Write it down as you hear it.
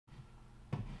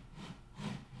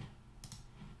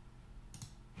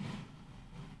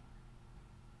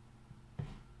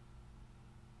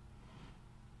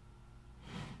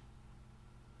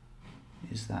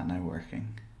Is that now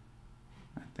working?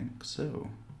 I think so.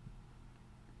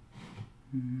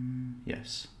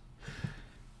 Yes.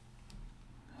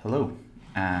 Hello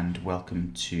and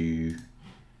welcome to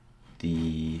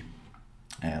the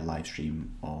live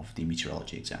stream of the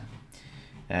meteorology exam.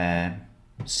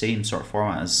 Same sort of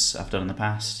format as I've done in the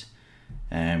past.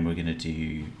 We're going to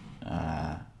do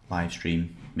live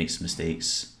stream, make some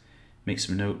mistakes, make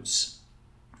some notes,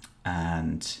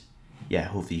 and yeah,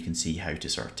 hopefully you can see how to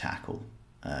sort of tackle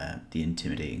the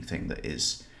intimidating thing that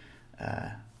is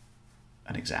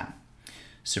an exam.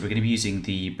 So we're going to be using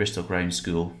the Bristol Ground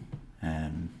School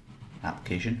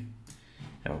application,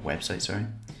 or website, sorry.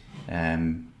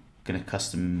 Going to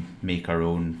custom make our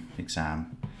own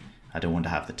exam. I don't want to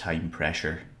have the time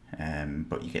pressure,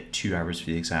 but you get 2 hours for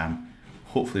the exam.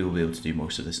 Hopefully we'll be able to do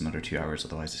most of this in under 2 hours,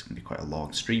 otherwise it's going to be quite a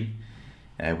long stream.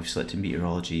 We've selected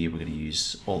meteorology. We're going to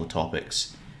use all the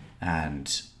topics,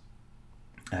 and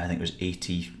I think there's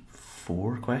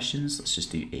 84 questions. Let's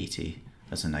just do 80.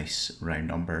 That's a nice round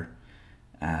number.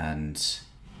 And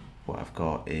what I've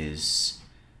got is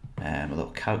a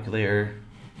little calculator,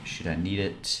 should I need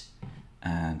it,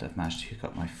 and I've managed to hook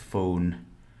up my phone,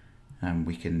 and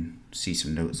we can see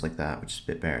some notes like that, which is a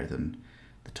bit better than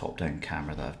the top-down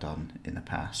camera that I've done in the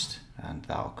past, and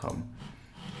that'll come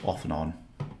off and on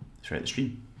throughout the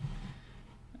stream.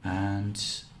 And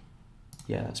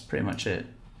yeah, that's pretty much it.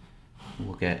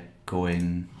 We'll get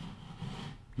going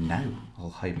now. I'll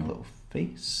hide my little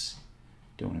face.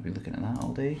 Don't want to be looking at that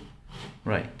all day.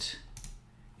 Right,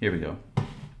 here we go.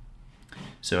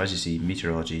 So as you see,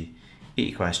 meteorology,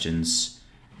 80 questions,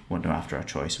 won't know after our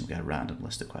choice, and we'll get a random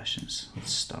list of questions.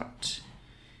 Let's start.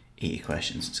 80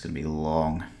 questions, it's going to be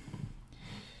long.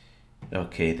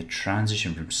 Okay, the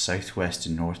transition from southwest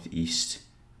to northeast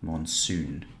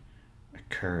monsoon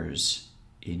occurs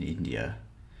in India.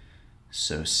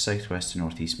 So southwest to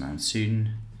northeast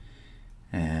monsoon.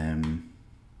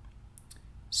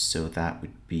 So that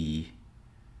would be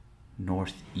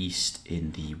northeast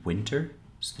in the winter.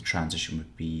 So the transition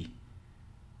would be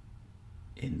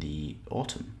in the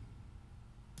autumn.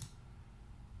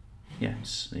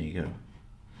 Yes, there you go.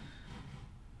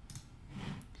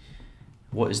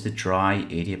 What is the dry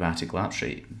adiabatic lapse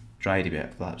rate? Dry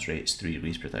adiabatic lapse rate is 3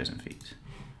 degrees per 1,000 feet.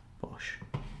 Bosh.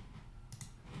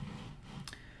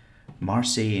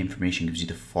 Marseille information gives you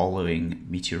the following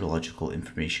meteorological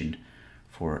information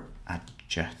for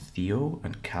Ajaccio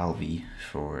and Calvi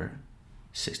for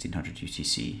 1600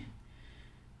 UTC.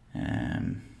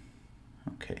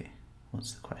 Okay,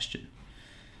 what's the question?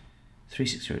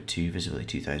 3602, visibility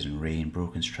 2000, rain,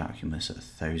 broken stratocumulus at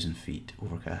 1,000 feet,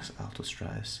 overcast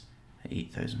altostratus at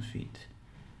 8,000 feet.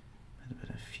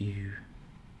 A few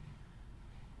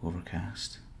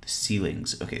overcast. The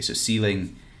ceilings. Okay, so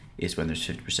ceiling is when there's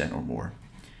 50% or more.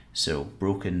 So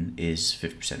broken is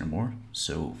 50% or more.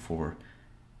 So for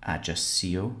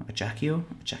Ajaccio, I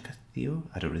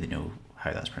don't really know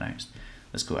how that's pronounced.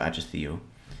 Let's go Ajaccio.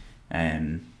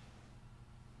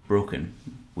 Broken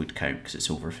would count because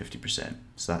it's over 50%.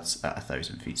 So that's at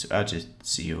 1,000 feet. So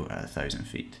Ajaccio at 1,000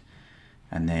 feet.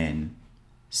 And then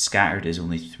scattered is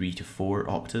only 3 to 4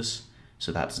 octaves.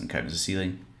 So that doesn't count as a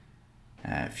ceiling.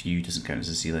 Few doesn't count as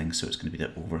a ceiling. So it's going to be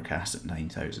the overcast at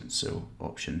 9,000. So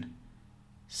option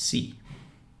C.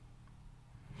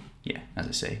 Yeah, as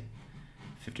I say,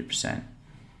 50%.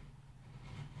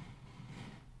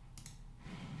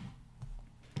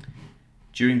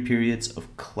 During periods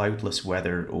of cloudless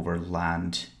weather over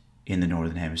land in the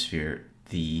Northern Hemisphere,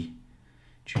 the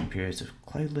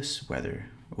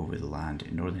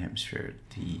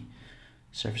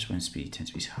surface wind speed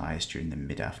tends to be highest during the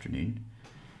mid-afternoon.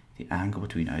 The angle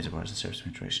between isobars and surface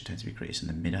wind direction tends to be greatest in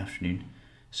the mid-afternoon.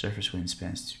 Surface wind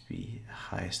tends to be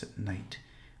highest at night.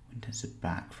 Wind tends to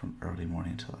back from early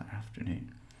morning until that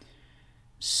afternoon.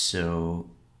 So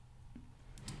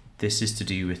this is to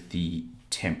do with the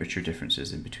temperature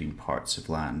differences in between parts of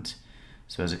land.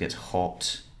 So as it gets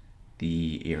hot,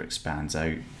 the air expands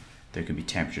out. There can be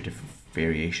temperature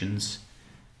variations.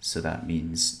 So that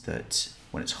means that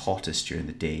when it's hottest during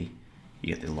the day,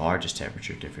 you get the largest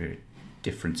temperature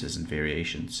differences and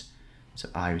variations. So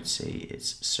I would say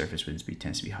its surface wind speed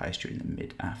tends to be highest during the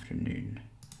mid-afternoon.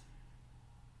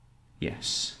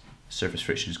 Yes, surface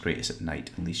friction is greatest at night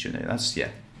and least during the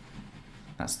day.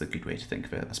 That's the good way to think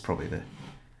of it. That's probably the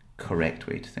correct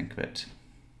way to think of it.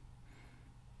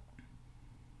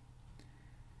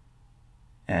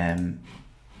 I'm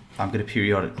going to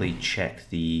periodically check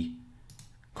the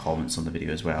comments on the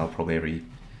video as well, probably every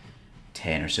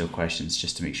 10 or so questions,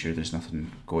 just to make sure there's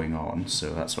nothing going on.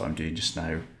 So that's what I'm doing just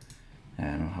now.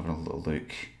 I'm having a little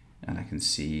look, and I can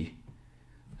see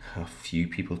a few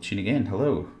people tuning in.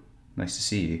 Hello, Nice to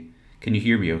see you. Can you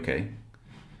hear me okay?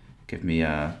 Give me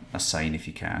a sign if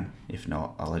you can. If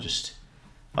not, I'll just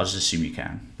assume you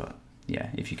can. But yeah,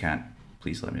 if you can't,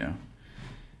 please let me know.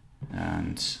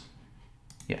 And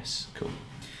yes, cool.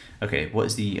 Okay, what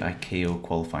is the ICAO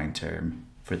qualifying term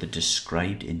for the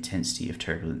described intensity of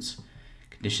turbulence?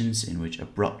 Conditions in which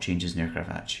abrupt changes in aircraft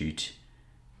attitude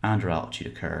and or altitude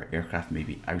occur. Aircraft may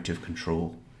be out of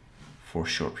control for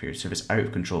short periods. So if it's out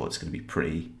of control, it's going to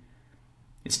be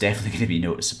it's definitely going to be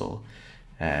noticeable.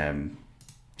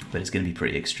 But it's going to be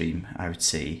pretty extreme. I would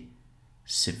say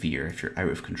severe if you're out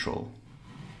of control.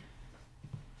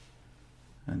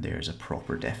 And there's a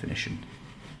proper definition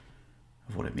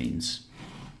of what it means.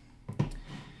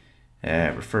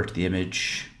 Refer to the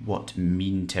image. What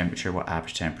mean temperature, what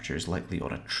average temperature is likely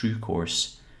on a true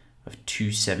course of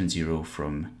 270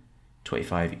 from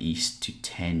 25 east to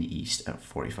 10 east at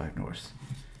 45 north.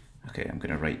 Okay, I'm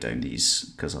going to write down these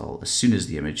because as soon as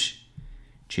the image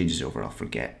changes over, I'll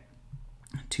forget.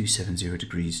 270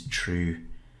 degrees true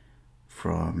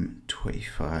from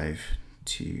 25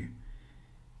 to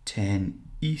 10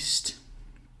 east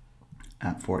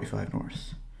at 45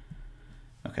 north.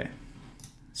 Okay,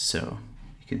 so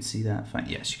you can see that fine.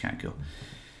 Yes, you can go.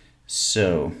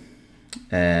 So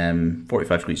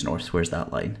 45 degrees north, where's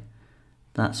that line?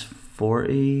 That's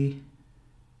 40,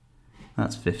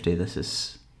 that's 50, this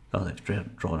is, oh,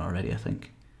 they've drawn already, I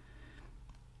think.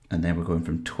 And then we're going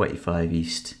from 25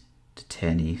 east to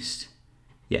 10 east.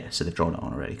 Yeah, so they've drawn it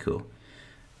on already, cool.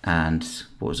 And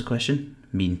what was the question?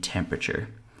 Mean temperature.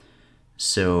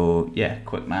 So yeah,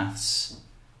 quick maths.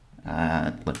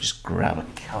 Let me just grab a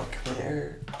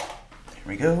calculator. There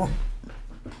we go.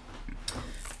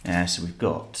 So we've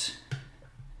got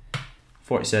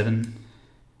 47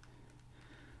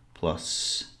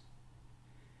 plus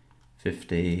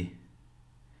 50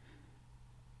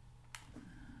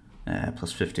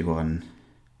 plus 51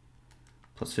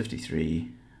 plus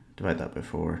 53, divide that by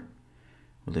 4.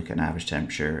 We'll look at an average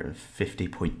temperature of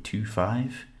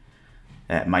 50.25,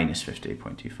 minus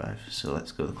 50.25. So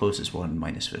let's go the closest one,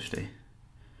 minus 50.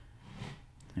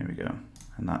 There we go.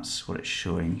 And that's what it's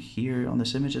showing here on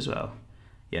this image as well.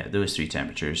 Yeah, those three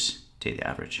temperatures, take the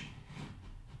average.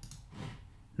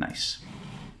 Nice.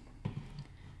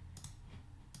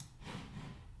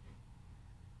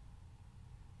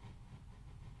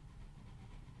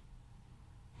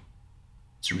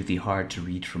 It's really hard to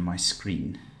read from my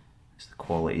screen. Is the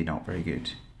quality not very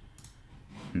good?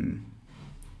 I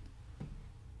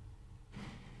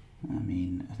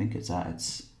mean, I think it's at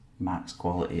its max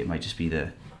quality. It might just be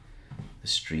the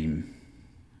stream.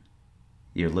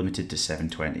 You're limited to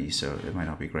 720, so it might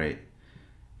not be great.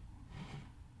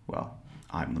 Well,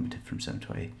 I'm limited from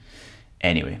 720.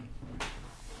 Anyway,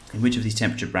 in which of these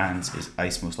temperature bands is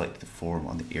ice most likely to form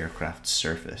on the aircraft's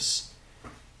surface?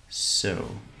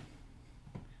 So,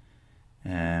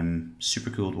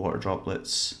 supercooled water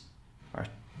droplets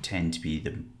tend to be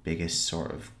the biggest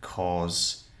sort of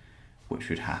cause, which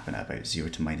would happen at about 0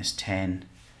 to minus 10.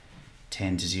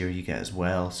 10 to 0 you get as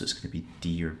well, so it's going to be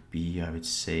D or B, I would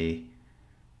say.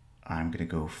 I'm going to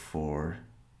go for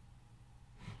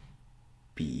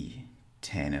B,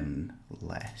 10 and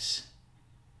less.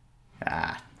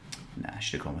 Nah, I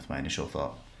should have gone with my initial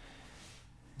thought.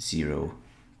 0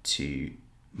 to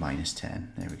minus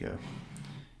 10, there we go.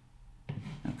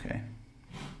 Okay.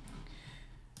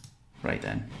 Right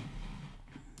then.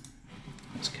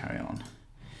 Let's carry on.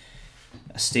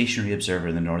 A stationary observer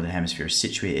in the northern hemisphere is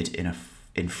situated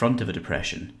in front of a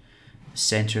depression. The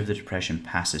center of the depression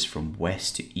passes from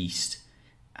west to east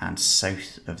and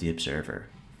south of the observer.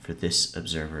 For this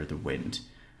observer, the wind.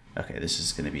 Okay, this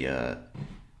is going to be a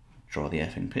draw the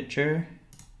effing picture.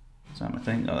 Is that my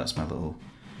thing? Oh, that's my little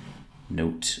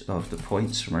note of the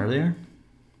points from earlier.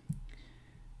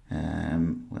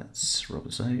 Let's roll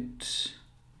this out.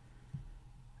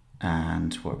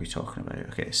 And what are we talking about?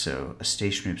 Okay, so a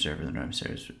stationary observer in the northern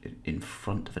hemisphere is in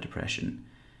front of a depression.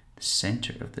 The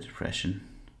center of the depression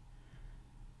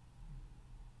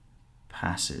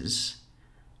passes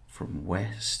from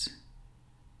west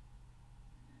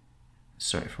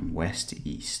to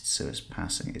east. So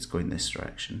it's going this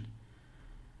direction.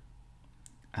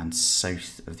 And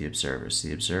south of the observer. So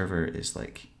the observer is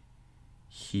like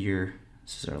here.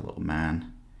 This is our little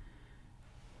man.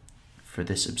 For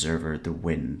this observer, the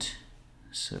wind.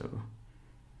 So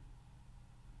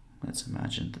let's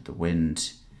imagine that the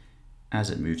wind, as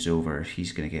it moves over,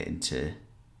 he's going to get into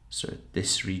sort of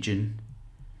this region.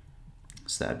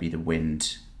 So that would be the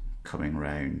wind coming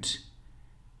round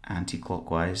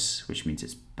anti-clockwise, which means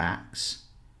it's backs.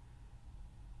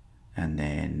 And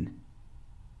then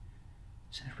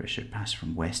Center pressure passes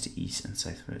from west to east and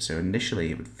south. So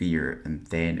initially it would veer and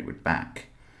then it would back.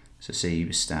 So say he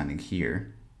was standing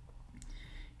here,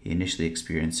 he initially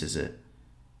experiences it.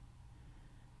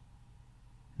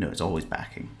 No, it's always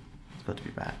backing. It's got to be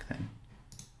back then.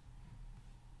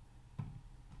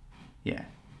 Yeah,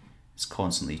 it's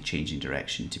constantly changing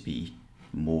direction to be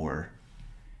more,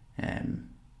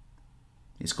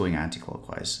 it's going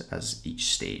anti-clockwise as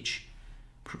each stage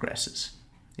progresses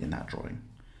in that drawing.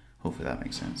 Hopefully that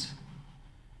makes sense.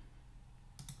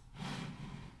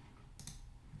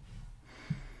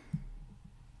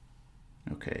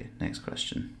 Okay, next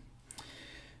question.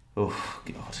 Oh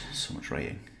God, so much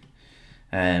writing.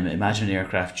 Imagine an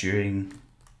aircraft during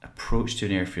approach to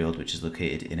an airfield which is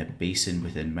located in a basin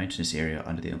within a mountainous area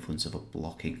under the influence of a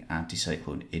blocking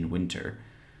anticyclone in winter.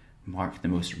 Mark the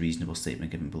most reasonable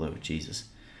statement given below. Jesus.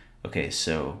 Okay,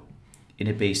 so in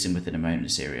a basin within a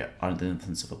mountainous area under the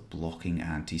influence of a blocking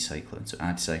anticyclone. So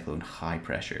anticyclone, high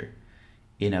pressure,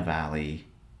 in a valley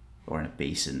or in a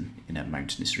basin in a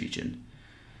mountainous region.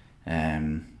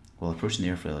 While approaching the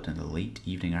airfield in the late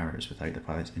evening hours without the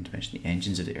pilot's intervention, the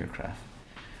engines of the aircraft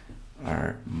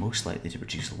are most likely to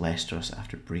produce less thrust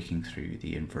after breaking through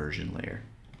the inversion layer.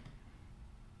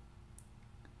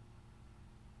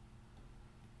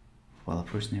 While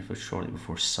approaching the airfield shortly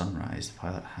before sunrise, the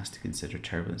pilot has to consider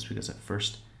turbulence because at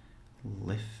first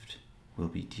lift will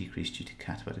be decreased due to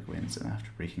katabatic winds, and after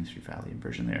breaking through valley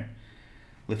inversion layer,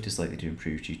 lift is likely to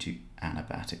improve due to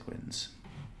anabatic winds.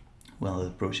 While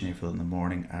approaching the airfield in the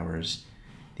morning hours,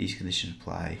 these conditions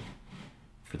apply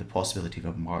for the possibility of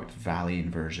a marked valley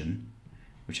inversion,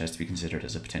 which has to be considered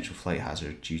as a potential flight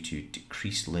hazard due to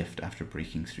decreased lift after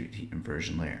breaking through the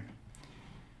inversion layer.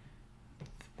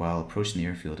 While approaching the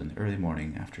airfield in the early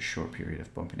morning, after a short period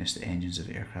of bumpiness, the engines of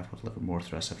the aircraft will deliver more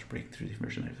thrust after breaking through the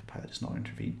inversion layer if the pilot does not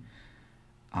intervene.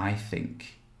 I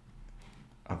think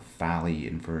a valley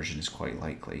inversion is quite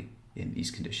likely in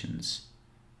these conditions,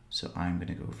 so I'm going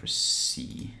to go for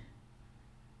C.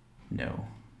 No.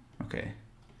 Okay.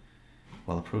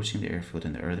 While approaching the airfield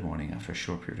in the early morning, after a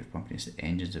short period of bumpiness, the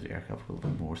engines of the aircraft will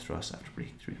deliver more thrust after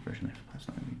breaking through the inversion layer if the pilot does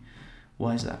not intervene.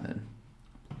 Why is that then?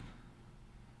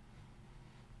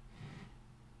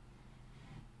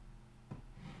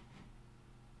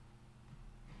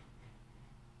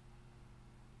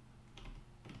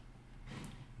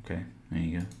 Okay, there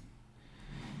you go.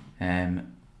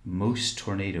 Most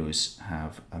tornadoes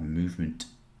have a movement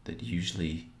that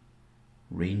usually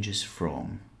ranges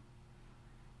from,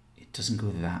 it doesn't go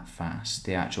that fast.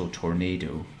 The actual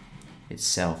tornado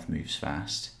itself moves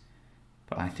fast,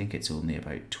 but I think it's only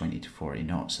about 20 to 40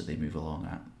 knots that they move along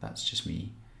at. That's just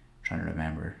me trying to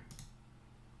remember.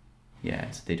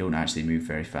 Yeah, they don't actually move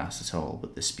very fast at all,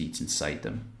 but the speeds inside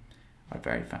them are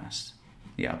very fast.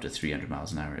 Yeah, up to 300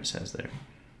 miles an hour it says there.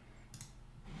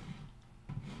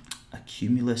 A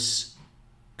cumulus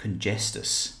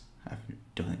congestus. I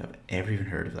don't think I've ever even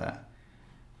heard of that.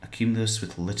 A cumulus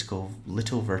with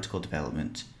little vertical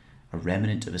development, a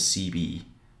remnant of a CB,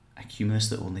 a cumulus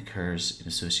that only occurs in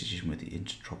association with the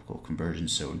intertropical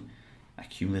convergence zone, a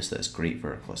cumulus that has great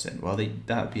vertical ascent. Well,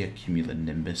 that would be a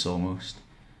cumulonimbus almost.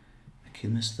 A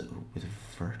cumulus with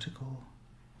vertical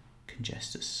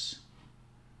congestus.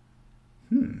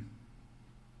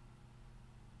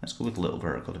 Let's go with little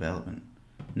vertical development.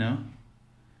 No?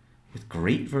 With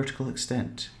great vertical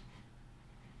extent.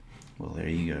 Well, there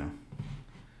you go.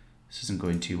 This isn't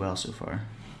going too well so far.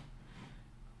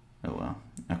 Oh well.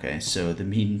 Okay, so the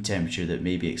mean temperature that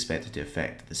may be expected to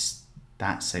affect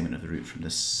that segment of the route from the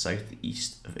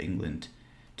southeast of England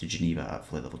to Geneva at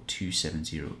flight level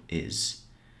 270 is...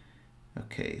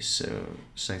 Okay, so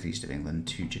southeast of England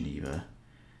to Geneva.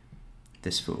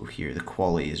 This photo here, the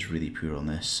quality is really poor on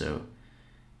this, so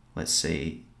let's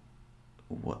say,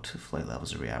 what flight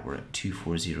levels are we at? We're at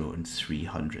 240 and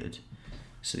 300.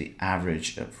 So the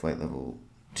average at flight level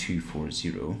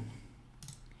 240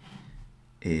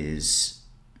 is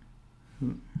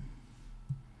going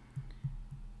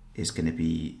to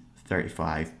be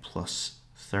 35 plus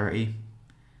 30.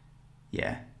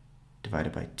 Yeah,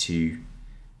 divided by 2.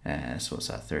 So what's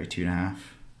that, 32 and a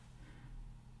half?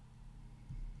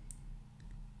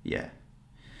 Yeah.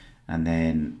 And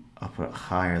then up at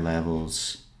higher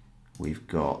levels, we've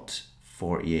got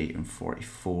 48 and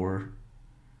 44,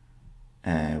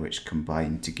 which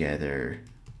combined together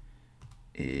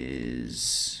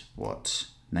is what,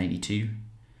 92?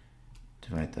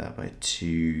 Divide that by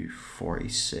 2,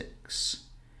 46.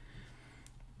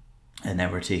 And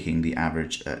then we're taking the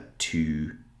average at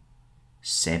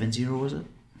 270, was it?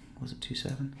 Was it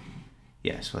 27?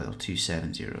 Yes, well,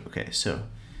 270. Okay, so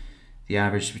the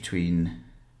average between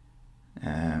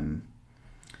the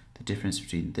the difference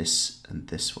between this and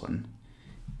this one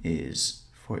is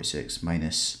 46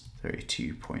 minus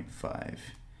 32.5,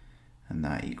 and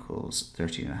that equals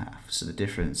 13.5. So the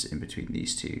difference in between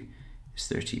these two is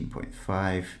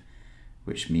 13.5,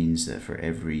 which means that for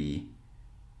every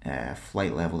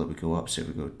flight level that we go up, so if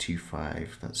we go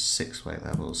 2.5, that's 6 flight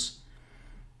levels,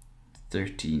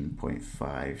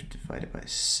 13.5 divided by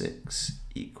 6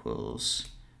 equals,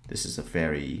 this is a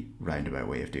very roundabout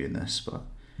way of doing this, but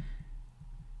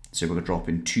so we're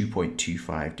dropping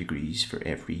 2.25 degrees for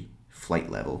every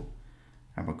flight level,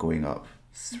 and we're going up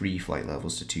 3 flight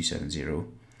levels to 270.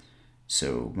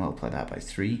 So multiply that by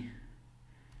 3.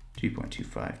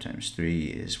 2.25 times 3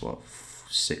 is what,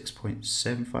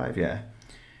 6.75? Yeah.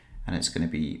 And it's going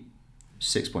to be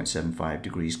 6.75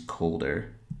 degrees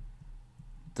colder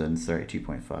than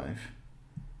 32.5,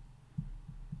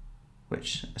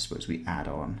 which I suppose we add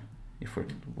on if we're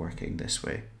working this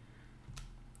way.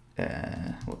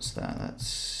 What's that?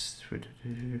 That's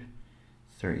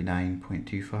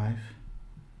 39.25.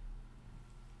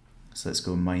 So let's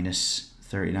go minus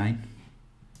 39.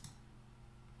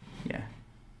 Yeah.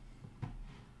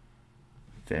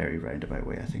 Very roundabout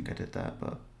way I think I did that,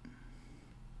 but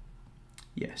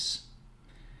yes,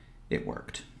 it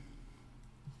worked.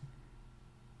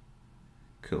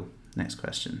 Cool. Next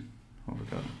question. What have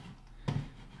we got?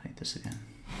 Hide this again.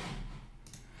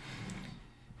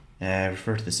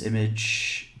 Refer to this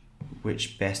image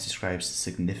which best describes the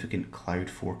significant cloud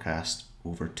forecast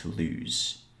over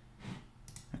Toulouse.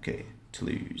 Okay,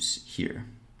 Toulouse here.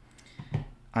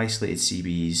 Isolated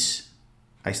CBs,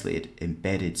 isolated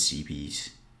embedded CBs,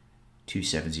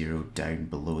 270 down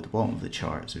below the bottom of the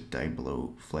chart, so down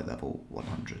below flight level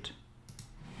 100.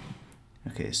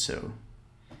 Okay, so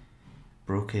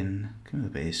broken, come to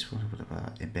the base, what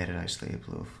about embedded isolated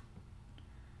below,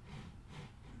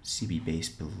 CB base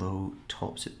below,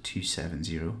 tops at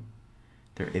 270.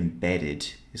 They're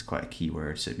embedded is quite a key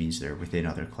word, so it means they're within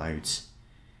other clouds.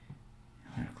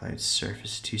 Other clouds,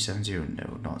 surface 270,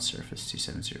 no, not surface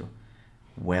 270.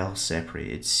 Well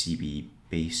separated CB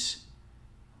base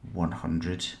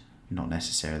 100, not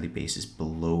necessarily bases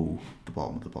below the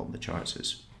bottom of the chart, so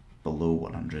it's below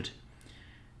 100.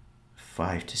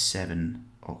 5 to 7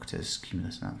 octas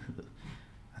cumulus,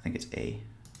 I think it's A.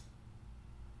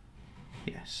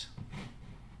 Yes.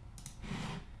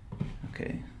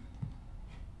 Okay.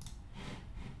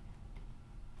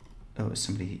 Oh, is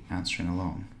somebody answering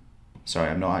along? Sorry,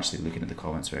 I'm not actually looking at the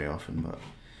comments very often, but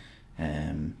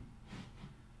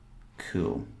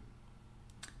cool.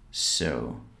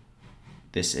 So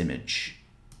this image,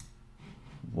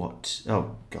 what,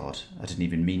 oh god, I didn't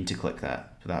even mean to click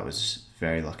that, but that was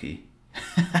very lucky.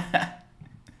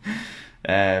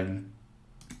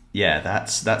 Yeah,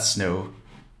 that's snow,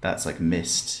 that's like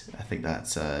mist, I think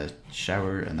that's a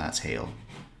shower, and that's hail.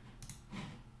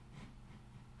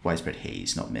 Widespread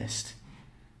haze, not mist.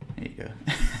 There you go.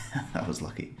 That was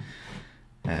lucky.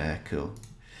 Cool.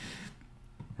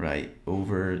 Right,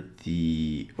 over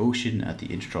the ocean at the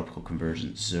intertropical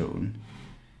convergence zone,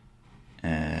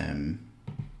 the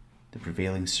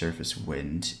prevailing surface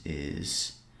wind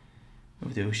is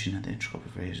over the ocean at the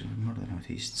intertropical convergence zone, north and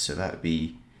northeast. So that would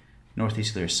be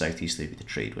northeasterly or southeasterly would be the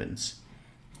trade winds.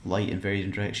 Light and varied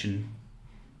in direction,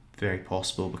 very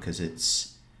possible because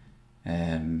it's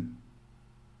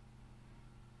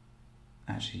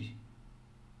actually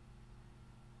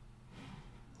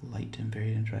light and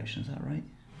varied in direction, is that right?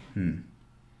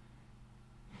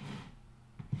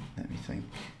 Let me think.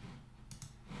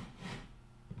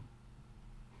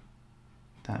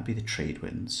 That would be the trade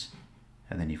winds,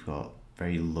 and then you've got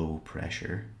very low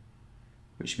pressure,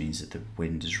 which means that the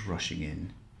wind is rushing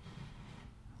in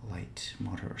light,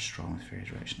 moderate or strong with varied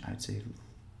direction. I would say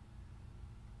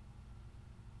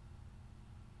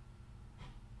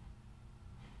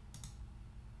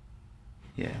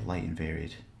yeah, light and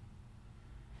varied.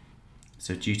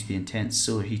 So due to the intense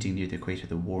solar heating near the equator,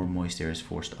 the warm, moist air is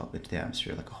forced up into the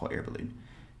atmosphere like a hot air balloon.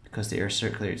 Because the air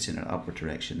circulates in an upward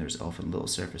direction, there is often little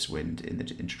surface wind in the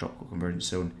intertropical convergence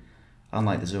zone,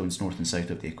 unlike the zones north and south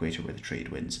of the equator where the trade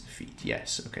winds feed.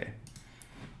 Yes, okay.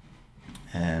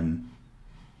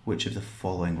 Which of the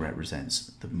following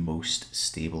represents the most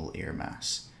stable air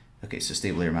mass? Okay, so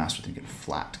stable air mass, we're thinking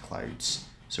flat clouds.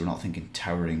 So we're not thinking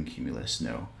towering cumulus,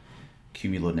 no.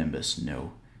 Cumulonimbus,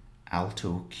 no.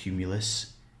 Alto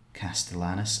cumulus,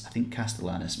 castellanus. I think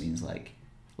castellanus means like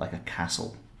a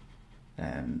castle.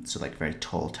 So like very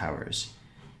tall towers.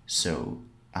 So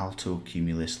alto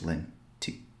cumulus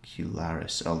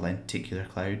lenticularis, or lenticular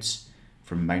clouds.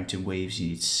 From mountain waves, you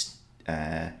need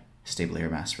stable air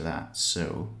mass for that.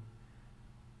 So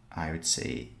I would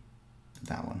say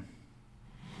that one.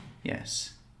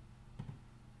 Yes.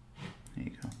 There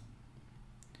you go.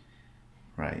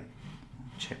 Right,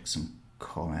 check some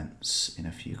comments in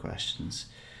a few questions.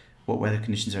 What weather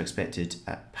conditions are expected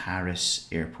at Paris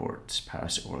Airport,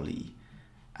 Paris Orly,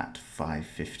 at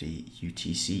 5:50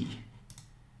 UTC?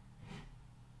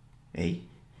 A.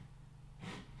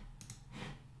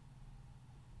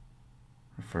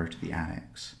 Refer to the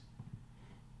annex.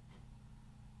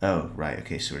 Oh, right,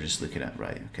 okay, so we're just looking at,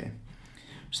 right, okay.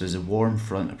 So there's a warm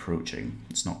front approaching.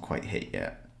 It's not quite hit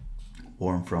yet.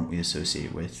 Warm front we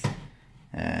associate with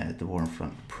the warm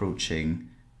front approaching,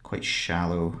 quite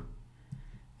shallow.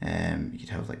 You'd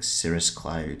have like cirrus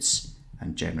clouds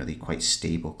and generally quite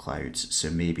stable clouds. So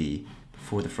maybe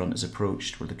before the front is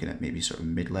approached, we're looking at maybe sort of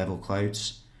mid-level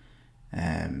clouds.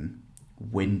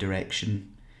 Wind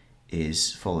direction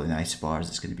is following the isobars.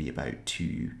 It's going to be about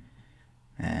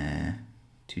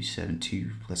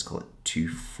 272, let's call it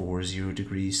 240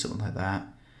 degrees, something like that.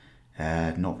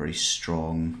 Not very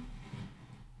strong.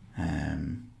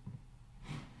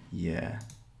 Yeah,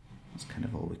 that's kind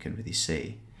of all we can really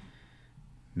say.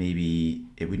 Maybe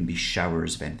it wouldn't be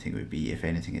showers if anything. It would be, if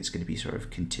anything, it's going to be sort of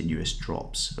continuous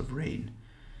drops of rain.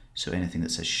 So anything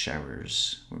that says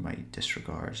showers we might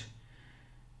disregard.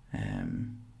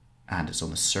 And it's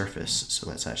on the surface, so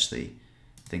let's actually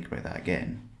think about that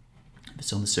again. If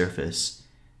it's on the surface,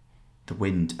 the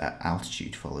wind at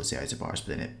altitude follows the isobars, but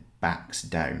then it backs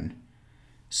down.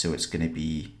 So it's going to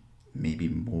be maybe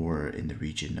more in the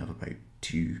region of about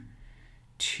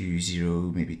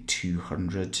 220, maybe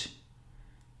 200.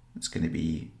 It's going to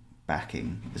be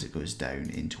backing as it goes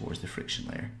down in towards the friction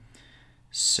layer.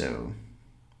 So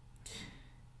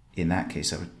in that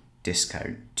case, I would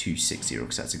discount 260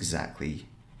 because that's exactly,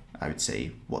 I would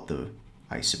say, what the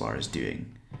isobar is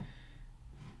doing.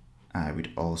 I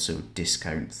would also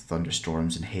discount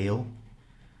thunderstorms and hail.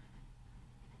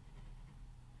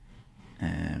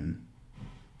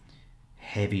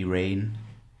 Heavy rain,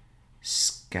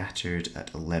 scattered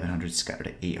at 1100, scattered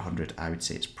at 800. I would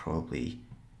say it's probably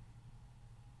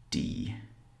D.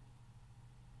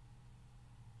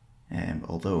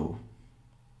 Although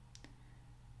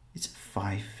it's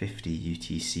 5:50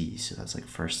 UTC, so that's like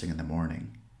first thing in the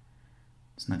morning.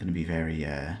 It's not going to be very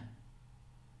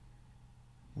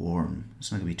warm.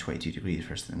 It's not going to be 22 degrees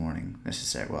first thing in the morning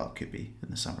necessarily. Well, it could be in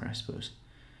the summer, I suppose.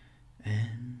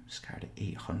 Scattered at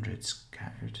 800,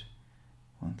 scattered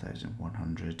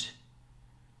 1100.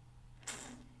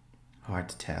 Hard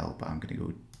to tell, but I'm going to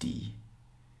go D.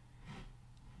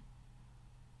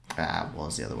 It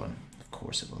was the other one. Of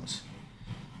course it was.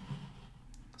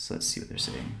 So let's see what they're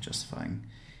saying. Justifying.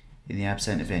 In the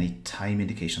absence of any time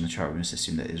indication on the chart, we must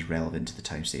assume that it is relevant to the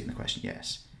time stated in the question.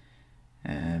 Yes.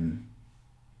 The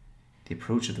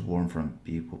approach of the warm front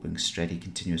will bring steady,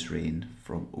 continuous rain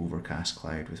from overcast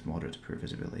cloud with moderate to poor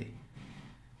visibility.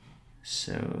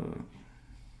 So,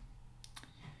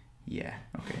 yeah,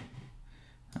 okay.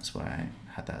 That's why I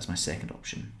had that as my second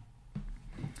option.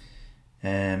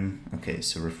 Okay,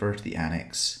 so refer to the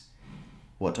annex.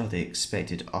 What are the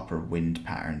expected upper wind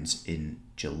patterns in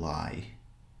July?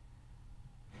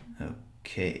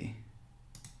 Okay,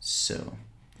 so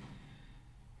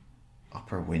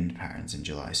upper wind patterns in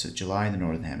July. So July in the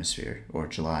Northern Hemisphere, or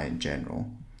July in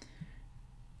general,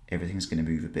 everything's going to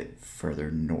move a bit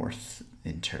further north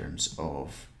in terms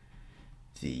of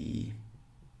the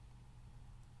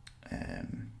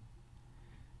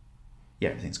yeah,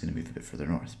 everything's going to move a bit further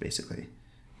north, basically.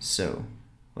 So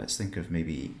let's think of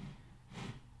maybe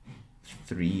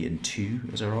 3 and 2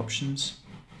 as our options.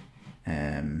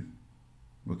 We're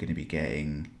going to be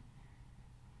getting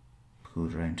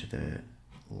pulled around to the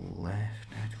left.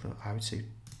 I would say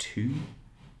 2.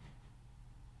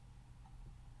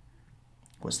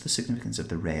 What's the significance of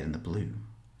the red and the blue?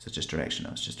 Is it just direction?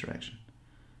 No, it's just direction.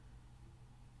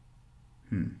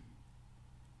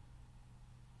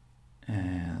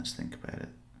 Let's think about it.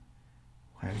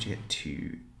 Why would you get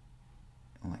 2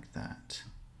 like that?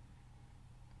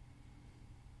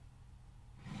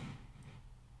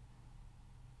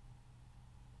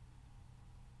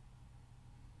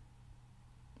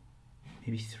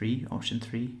 Maybe 3, option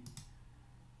 3?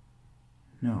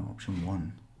 No, option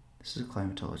 1. This is a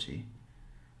climatology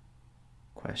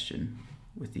question.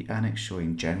 With the annex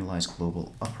showing generalized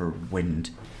global upper wind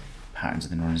patterns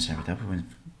in the northern hemisphere, the upper wind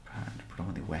pattern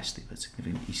predominantly westerly but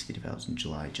significantly easterly develops in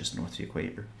July just north of the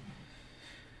equator.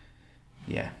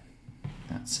 Yeah,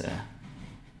 that's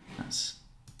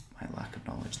my lack of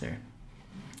knowledge there.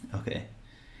 Okay.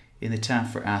 In the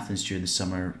TAF for Athens during the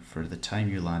summer, for the time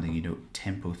you're landing, you note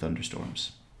tempo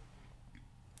thunderstorms.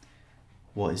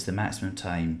 What is the maximum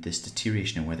time this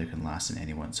deterioration in weather can last in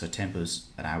any one? So tempo's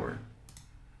an hour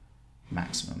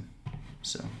maximum.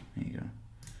 So there you go.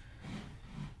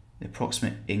 The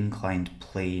approximate inclined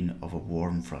plane of a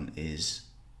warm front is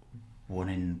 1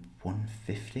 in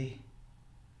 150.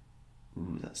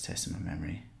 Ooh, that's testing my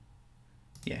memory.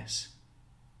 Yes.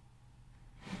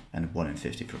 And 1 in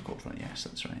 50 for a cold front, yes,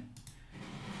 that's right.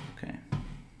 Okay.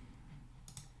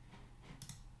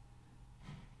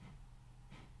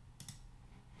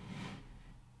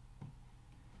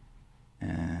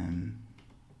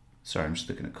 Sorry, I'm just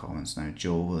looking at comments now.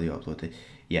 Joel, will you upload it?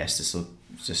 Yes, this will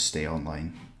just stay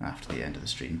online after the end of the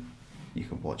stream. You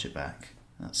can watch it back.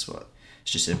 That's what.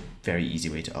 It's just a very easy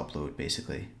way to upload,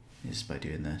 basically, is by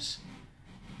doing this.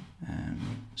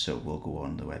 So it will go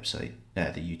on the website, the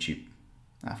YouTube,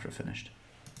 after I've finished.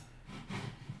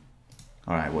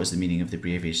 Alright, what is the meaning of the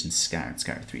abbreviation scattered?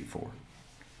 Scattered 3, 4.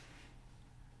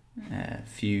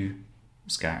 Few,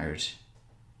 scattered,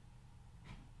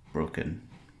 broken.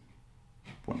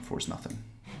 1, 4 is nothing.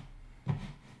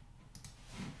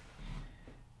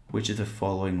 Which of the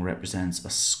following represents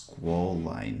a squall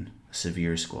line, a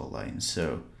severe squall line?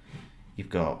 So you've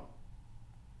got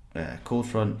cold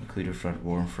front, cooler front,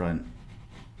 warm front.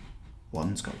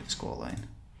 One's got to be the squall line.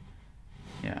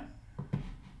 Yeah.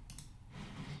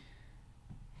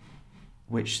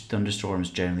 Which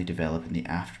thunderstorms generally develop in the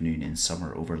afternoon in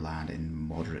summer over land in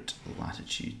moderate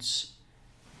latitudes?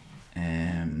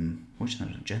 Which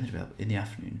thunderstorms generally develop in the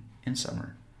afternoon in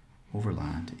summer over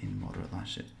land in moderate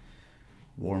latitude?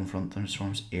 Warm front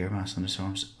thunderstorms, air mass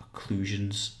thunderstorms,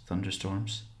 occlusions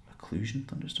thunderstorms, occlusion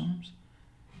thunderstorms,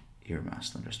 air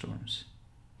mass thunderstorms,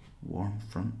 warm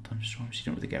front thunderstorms. You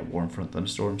don't really get warm front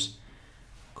thunderstorms.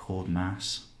 Cold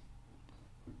mass,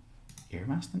 air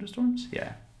mass thunderstorms.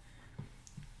 Yeah.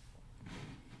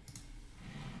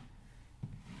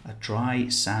 A dry,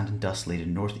 sand and dust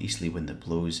laden northeasterly wind that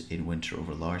blows in winter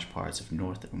over large parts of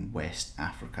North and West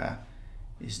Africa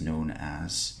is known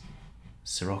as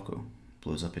Sirocco.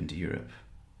 Blows up into Europe.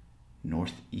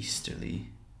 Northeasterly.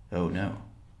 Oh no.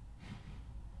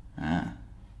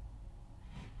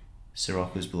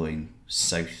 Sirocco is blowing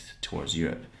south towards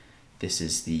Europe. This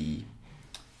is the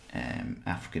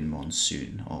African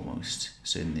monsoon almost.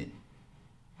 So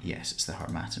yes, it's the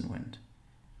Harmattan wind.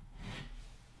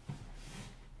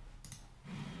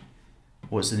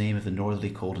 What's the name of the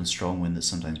northerly cold and strong wind that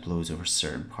sometimes blows over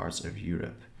certain parts of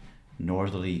Europe?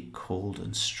 Northerly cold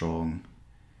and strong.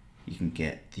 You can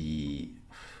get a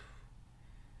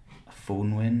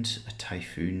foehn wind, a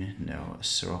typhoon, no. A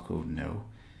Sirocco, no.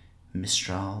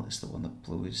 Mistral is the one that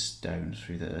blows down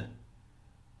through the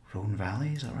Rhone Valley,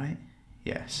 is that right?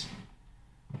 Yes.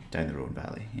 Down the Rhone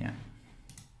Valley, yeah.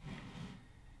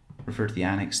 Refer to the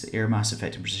annex. The air mass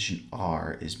affecting position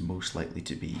R is most likely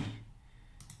to be.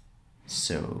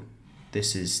 So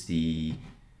this is the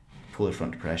polar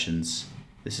front depressions.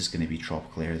 This is going to be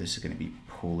tropical air. This is going to be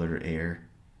polar air.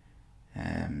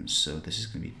 So this is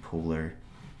going to be polar,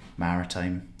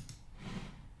 maritime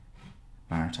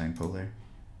polar.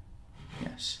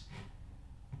 Yes.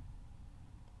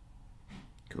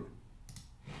 Cool.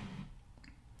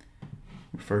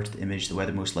 Refer to the image. The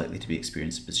weather most likely to be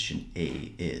experienced in position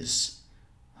A is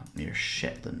up near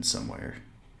Shetland somewhere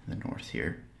in the north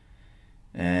here.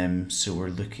 So we're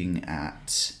looking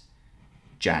at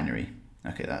January.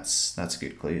 Okay, that's a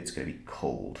good clue. It's going to be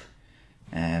cold.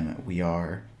 We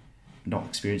are not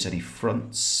experiencing any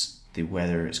fronts. The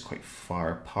weather is quite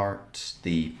far apart.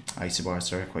 The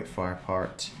isobars are quite far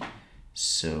apart.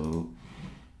 So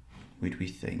would we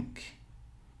think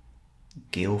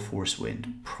gale force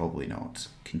wind? Probably not.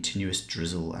 Continuous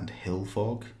drizzle and hill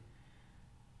fog.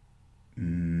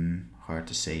 Hard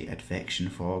to say. Advection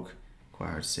fog. Quite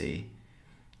hard to say.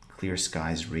 Clear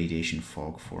skies, radiation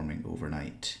fog forming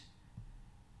overnight.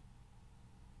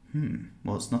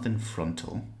 Well, it's nothing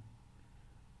frontal.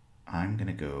 I'm going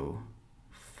to go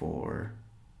for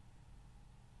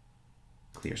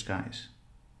clear skies.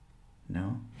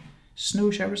 No? Snow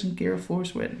showers and gale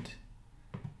force wind.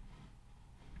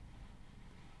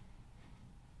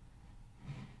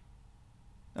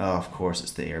 Oh, of course,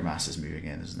 it's the air masses moving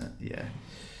in, isn't it? Yeah.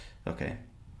 Okay.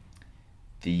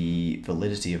 The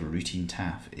validity of a routine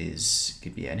TAF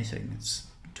could be anything. It's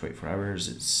 24 hours.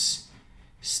 It's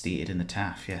stated in the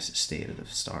TAF. Yes, it's stated at the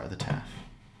start of the TAF.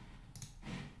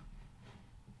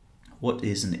 What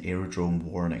is an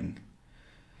aerodrome warning?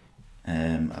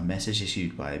 A message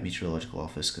issued by a meteorological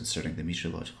office concerning the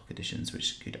meteorological conditions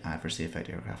which could adversely affect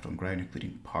aircraft on ground,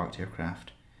 including parked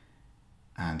aircraft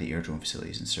and the aerodrome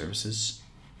facilities and services.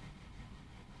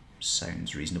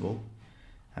 Sounds reasonable.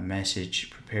 A message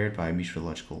prepared by a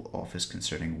meteorological office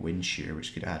concerning wind shear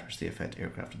which could adversely affect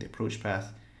aircraft on the approach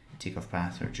path, takeoff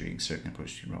path, or during certain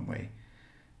approach to runway.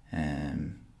 No,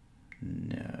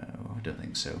 I don't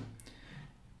think so.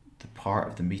 the part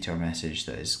of the meteor message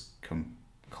that is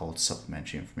called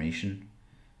supplementary information.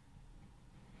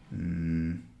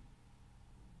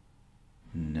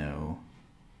 No.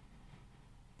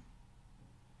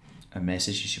 A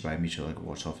message issued by a meteorological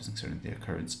watch office concerning the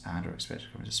occurrence and or expected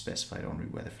occurrence of specified en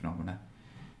route weather phenomena,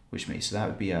 which may, so that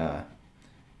would be a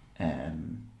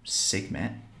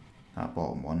SIGMET, that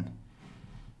bottom one.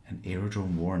 An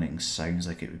aerodrome warning sounds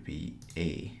like it would be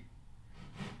A.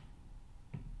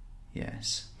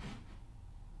 Yes.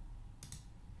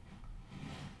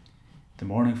 The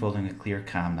morning following a clear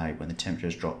calm night when the temperature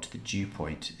has dropped to the dew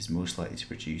point is most likely to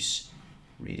produce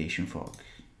radiation fog.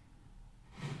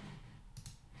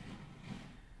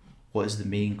 What is the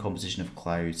main composition of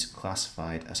clouds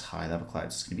classified as high level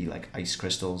clouds? It's going to be like ice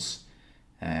crystals,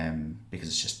 because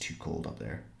it's just too cold up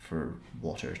there for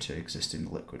water to exist in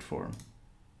liquid form.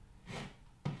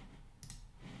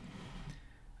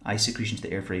 Ice accretion to the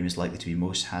airframe is likely to be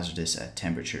most hazardous at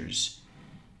temperatures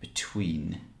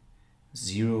between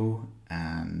 0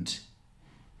 and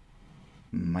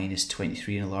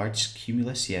 -23 in a large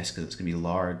cumulus. Yes, because it's going to be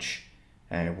large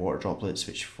water droplets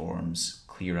which forms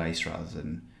clear ice rather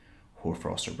than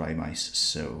hoarfrost or brine ice.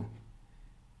 So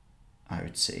I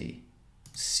would say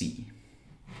C.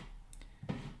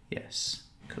 Yes,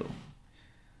 cool.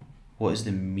 What is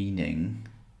the meaning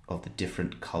of the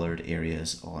different coloured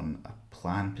areas on a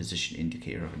plan position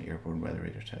indicator of an airborne weather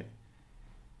radar type?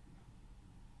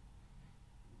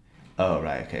 Oh,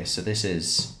 right, okay, so this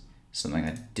is something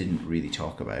I didn't really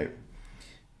talk about,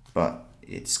 but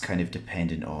it's kind of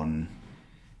dependent on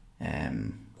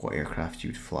what aircraft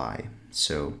you'd fly.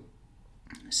 So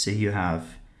say you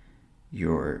have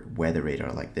your weather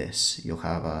radar like this, you'll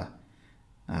have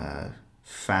a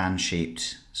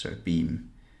fan-shaped sort of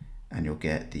beam, and you'll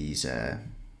get these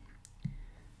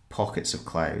pockets of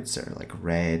clouds that are like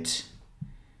red,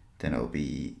 then it'll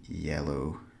be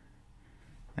yellow,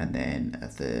 and then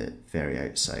at the very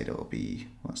outside it'll be,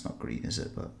 well, it's not green, is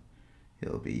it, but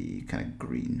it'll be kind of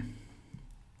green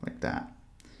like that,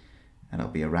 and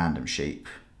it'll be a random shape.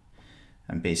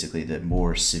 And basically the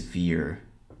more severe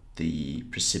the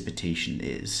precipitation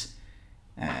is,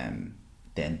 then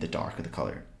the darker the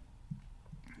colour.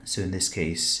 So in this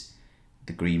case,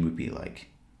 the green would be like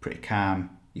pretty calm.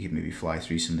 You could maybe fly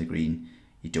through some of the green.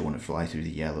 You don't want to fly through the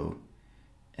yellow,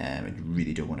 and you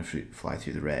really don't want to fly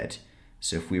through the red.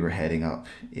 So if we were heading up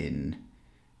in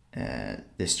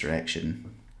this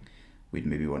direction, we'd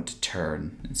maybe want to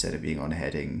turn, instead of being on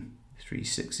heading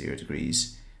 360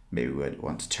 degrees, maybe we'd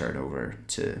want to turn over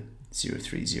to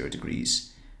 030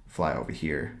 degrees, fly over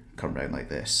here, come around like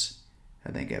this,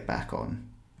 and then get back on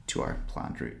to our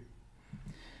planned route.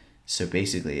 So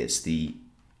basically it's the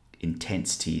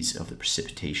intensities of the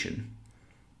precipitation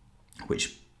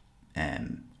which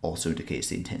also indicates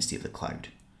the intensity of the cloud.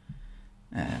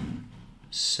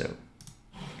 So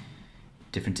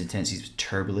different intensities of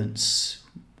turbulence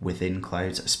within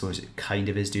clouds, I suppose it kind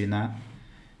of is doing that.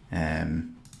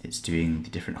 It's doing the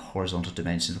different horizontal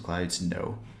dimensions of clouds,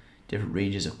 no. Different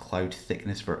ranges of cloud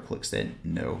thickness, vertical extent,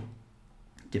 no.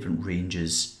 Different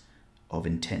ranges of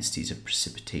intensities of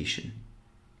precipitation,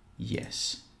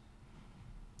 yes.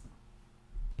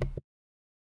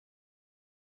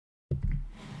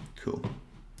 Cool.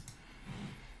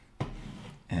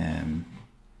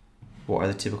 What are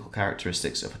the typical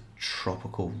characteristics of a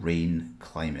tropical rain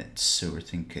climate? So we're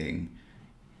thinking,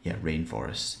 yeah,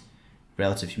 rainforest.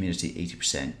 Relative humidity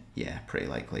 80%, yeah, pretty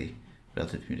likely.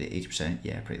 Relative humidity 80%,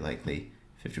 yeah, pretty likely.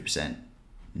 50%,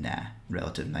 nah.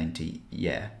 Relative 90,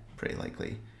 yeah, pretty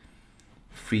likely.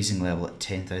 Freezing level at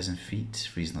 10,000 feet,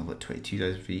 freezing level at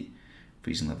 22,000 feet,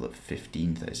 freezing level at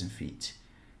 15,000 feet.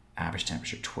 Average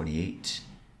temperature 28,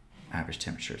 average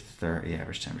temperature 30,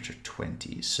 average temperature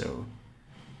 20. So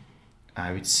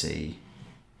I would say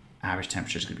average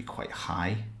temperature is going to be quite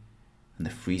high, and the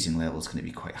freezing level is going to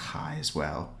be quite high as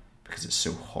well because it's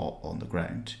so hot on the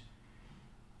ground.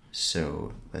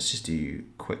 So let's just do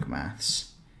quick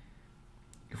maths.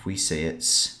 If we say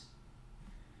it's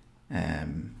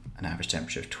an average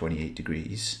temperature of 28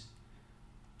 degrees,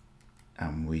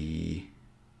 and we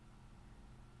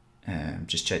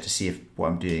just check to see if what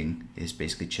I'm doing is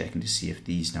basically checking to see if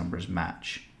these numbers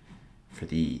match for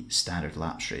the standard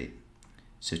lapse rate.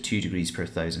 So 2 degrees per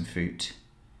 1,000 foot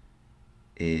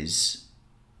is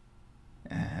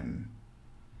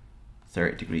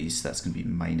 30 degrees, that's going to be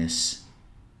minus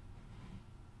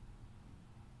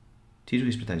 2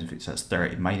 degrees per 1,000 feet, so that's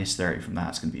 30, minus 30 from that,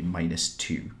 it's going to be minus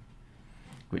 2,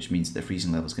 which means the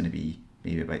freezing level is going to be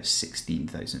maybe about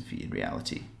 16,000 feet in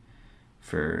reality.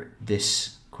 For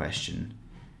this question,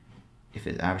 if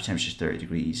the average temperature is 30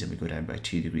 degrees and we go down by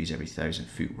 2 degrees every 1,000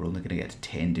 foot, we're only going to get to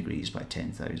 10 degrees by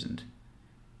 10,000.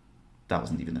 That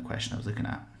wasn't even the question I was looking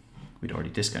at. We'd already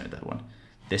discounted that one.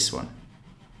 This one.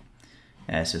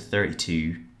 So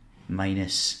 32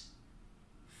 minus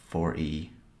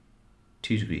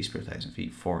 42 degrees per 1,000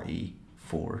 feet,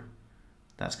 44.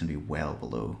 That's going to be well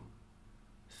below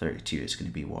 32. It's going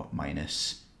to be what?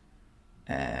 Minus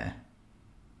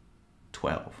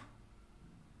 12.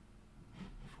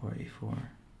 44.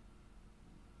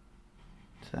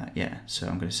 That, yeah, so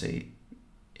I'm going to say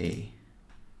A.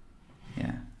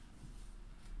 Yeah.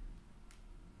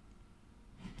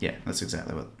 Yeah, that's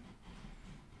exactly what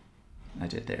I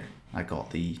did there. I got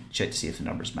the check to see if the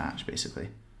numbers match, basically.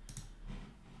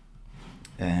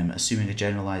 Assuming a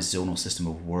generalized zonal system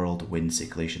of world wind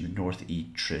circulation, the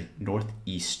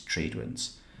northeast trade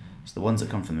winds. So the ones that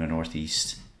come from the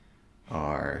northeast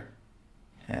are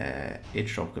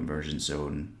intertropical convergence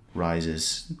zone,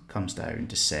 rises, comes down,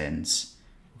 descends.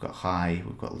 We've got high,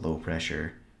 we've got low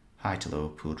pressure, high to low,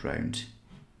 pulled round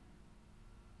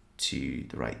to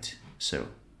the right. So,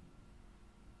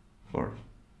 or,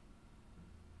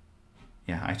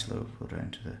 yeah, high to low, pulled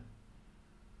round to the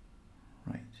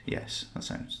right. Yes, that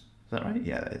sounds, is that right?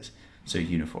 Yeah, that is. So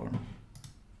uniform.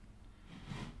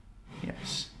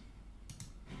 Yes.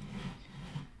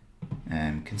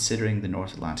 Considering the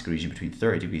North Atlantic region between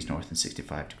 30 degrees north and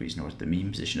 65 degrees north, the mean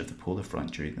position of the polar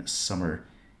front during the summer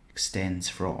extends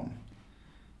from.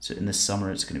 So in the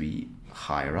summer, it's going to be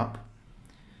higher up.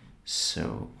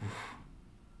 So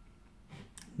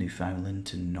Newfoundland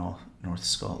to North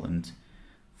Scotland,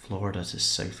 Florida to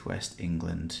southwest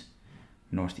England,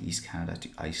 northeast Canada to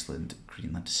Iceland,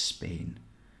 Greenland to Spain.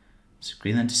 So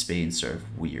Greenland to Spain is sort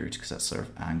of weird because that's sort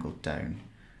of angled down.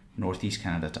 Northeast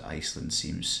Canada to Iceland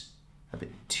seems a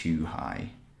bit too high.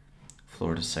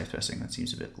 Florida to southwest England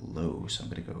seems a bit low, so I'm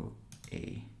going to go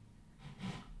A.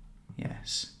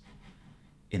 Yes.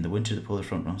 In the winter, the polar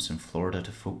front runs from Florida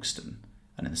to Folkestone,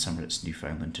 and in the summer, it's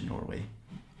Newfoundland to Norway.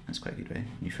 That's quite a good way.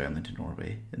 Newfoundland to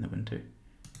Norway in the winter.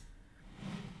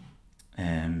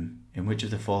 In which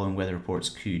of the following weather reports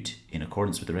could, in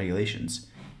accordance with the regulations,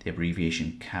 the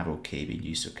abbreviation CAVOK be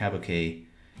used? So CAVOK,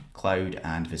 cloud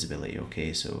and visibility.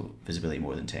 Okay, so visibility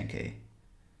more than 10K.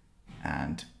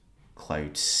 And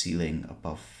cloud ceiling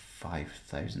above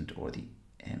 5,000 or the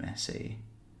MSA.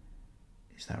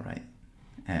 Is that right?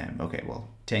 Okay, well,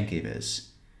 10K viz.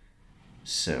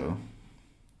 So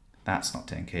that's not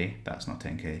 10K, that's not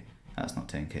 10K, that's not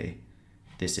 10K.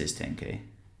 This is 10K.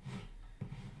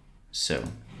 So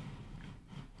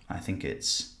I think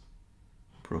it's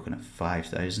broken at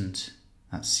 5,000.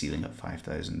 That's ceiling at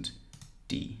 5,000.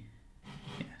 D.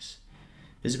 Yes.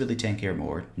 Visibility 10K or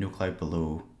more, no cloud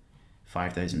below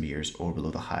 5,000 meters or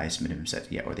below the highest minimum set,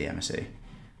 yeah, or the MSA.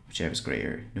 Whichever is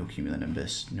greater, no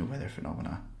cumulonimbus, no weather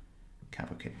phenomena.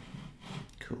 CAVOK.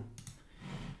 Cool.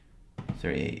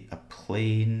 38. A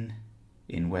plane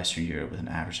in Western Europe with an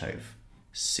average height of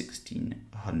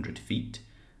 1,600 feet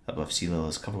above sea level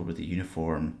is covered with a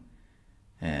uniform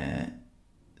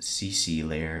CC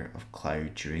layer of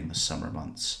cloud during the summer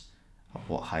months. At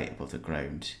what height above the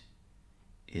ground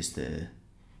is the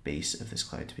base of this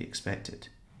cloud to be expected?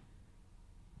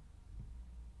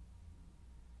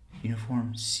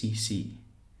 Uniform CC.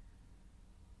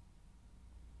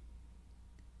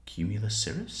 Cumulus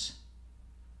cirrus?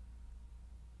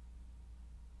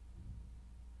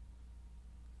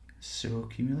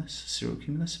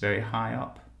 Cirrocumulus, very high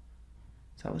up.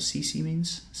 Is that what CC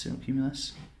means?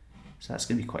 Cirrocumulus? So that's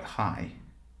going to be quite high.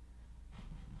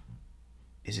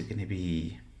 Is it going to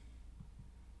be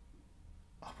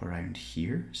up around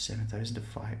here? 7,000 to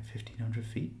 1,500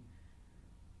 feet?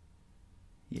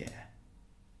 Yeah.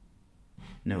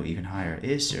 No, even higher. It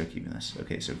is cirrocumulus.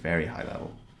 Okay, so very high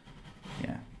level.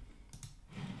 Yeah.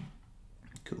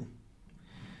 Cool.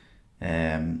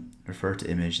 Refer to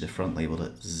image. The front labeled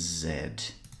at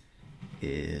Z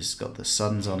is got the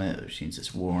suns on it, which means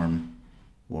it's warm.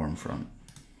 Warm front.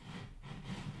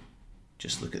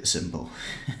 Just look at the symbol.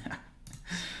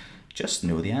 Just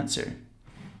know the answer.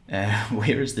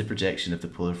 Where is the projection of the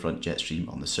polar front jet stream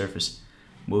on the surface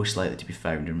most likely to be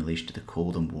found in relation to the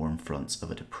cold and warm fronts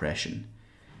of a depression?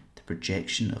 The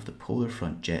projection of the polar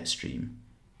front jet stream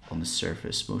on the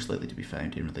surface most likely to be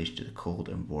found in relation to the cold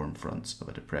and warm fronts of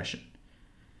a depression.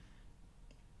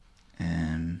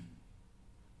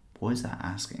 What is that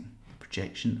asking? The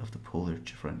projection of the polar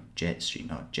front jet stream,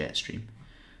 not jet stream,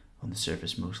 on the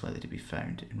surface most likely to be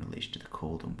found in relation to the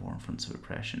cold and warm fronts of a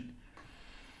depression.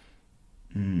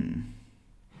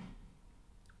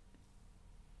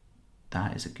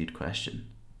 That is a good question.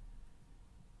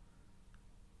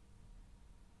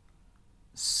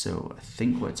 So I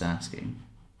think what it's asking,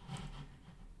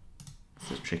 it's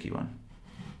a tricky one.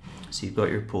 So you've got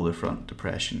your polar front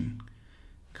depression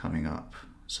coming up,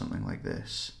 something like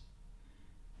this,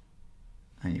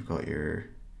 and you've got your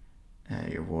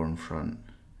warm front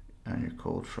and your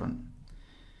cold front,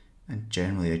 and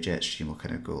generally a jet stream will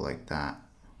kind of go like that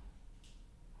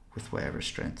with whatever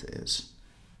strength it is.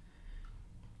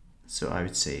 So I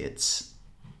would say it's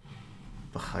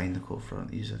behind the cold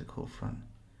front, either side of the cold front,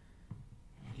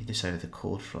 either side of the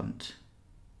cold front,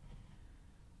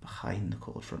 behind the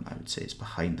cold front. I would say it's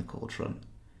behind the cold front.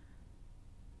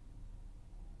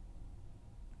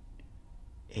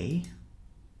 A?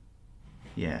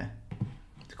 Yeah.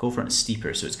 The cold front is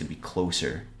steeper, so it's going to be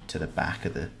closer to the back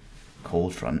of the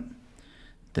cold front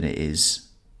than it is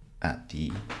at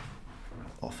the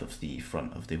off of the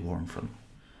front of the warm front.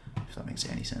 If that makes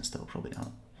any sense, though, probably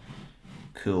not.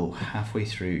 Cool, halfway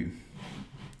through.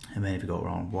 How many have we got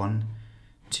wrong? 1,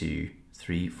 2,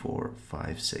 3, 4,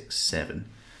 5, 6, 7.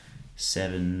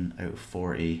 7 out of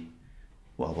 40.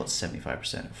 Well, what's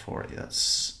 75% of 40?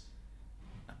 That's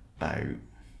about,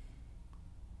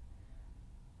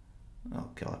 oh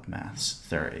god, maths,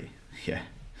 30. Yeah.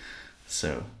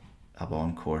 So I'm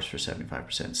on course for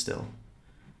 75% still,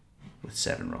 with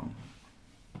 7 wrong.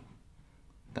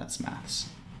 That's maths.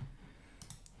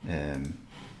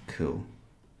 Cool.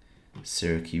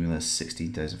 Cirrocumulus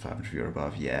 16,500 or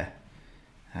above. Yeah.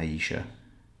 Aisha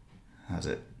has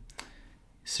it.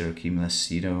 Cirrocumulus,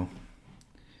 you know,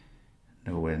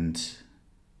 no wind.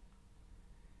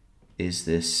 Is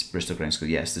this Bristol Ground School?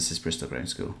 Yes, this is Bristol Ground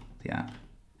School, the app,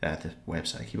 the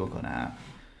website. I keep on calling it app.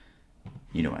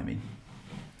 You know what I mean.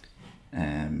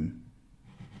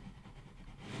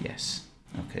 Yes.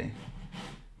 Okay.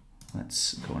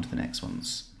 Let's go on to the next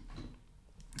ones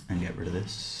and get rid of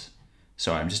this.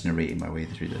 Sorry, I'm just narrating my way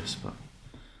through this, but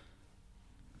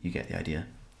you get the idea.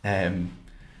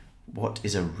 What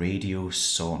is a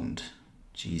radiosonde?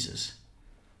 Jesus,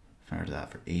 I've heard of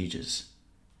that for ages.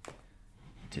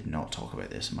 Did not talk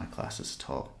about this in my classes at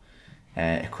all.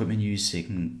 Equipment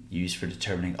used for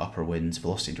determining upper winds,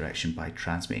 velocity and direction by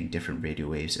transmitting different radio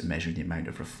waves and measuring the amount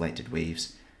of reflected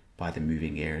waves by the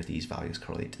moving air. These values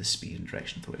correlate to the speed and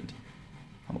direction of the wind.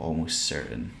 I'm almost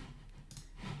certain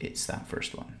it's that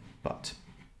first one, but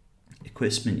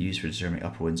equipment used for determining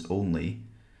upper winds only,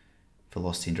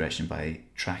 velocity and direction by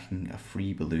tracking a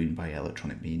free balloon by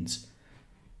electronic means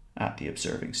at the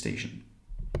observing station.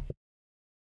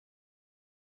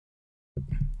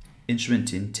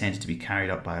 Instrument intended to be carried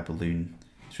up by a balloon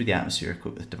through the atmosphere,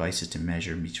 equipped with devices to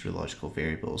measure meteorological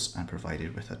variables and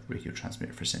provided with a radio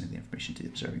transmitter for sending the information to the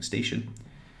observing station.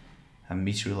 A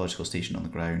meteorological station on the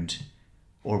ground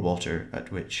or water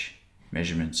at which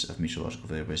measurements of meteorological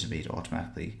variables are made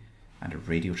automatically, and a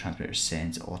radio transmitter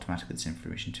sends automatically this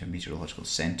information to a meteorological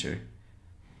centre.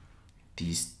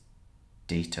 These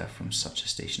data from such a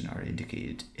station are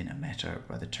indicated in a meta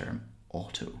by the term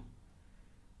auto.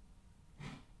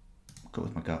 Go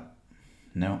with my gut.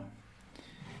 No.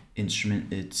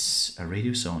 Instrument, it's a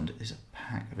radiosonde is a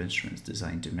pack of instruments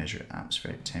designed to measure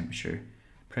atmospheric temperature,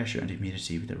 pressure and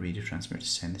humidity with a radio transmitter to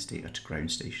send this data to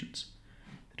ground stations.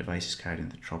 The device is carried in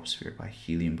the troposphere by a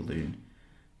helium balloon.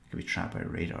 It can be tracked by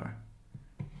radar.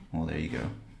 Well, there you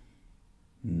go.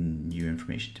 New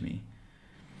information to me.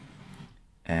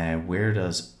 Where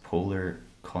does polar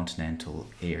continental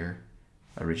air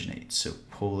originate? So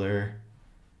polar,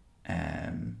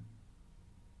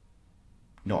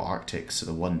 not Arctic, so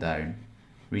the one down.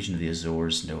 Region of the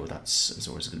Azores, no, that's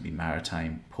Azores is going to be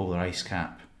maritime. Polar ice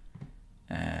cap,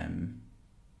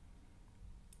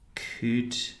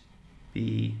 could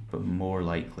be, but more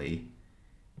likely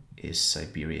is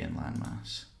Siberian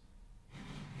landmass.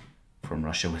 From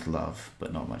Russia with love,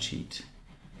 but not much heat.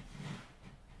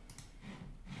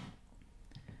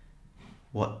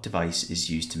 What device is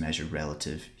used to measure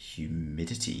relative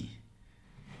humidity?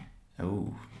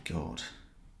 Oh God,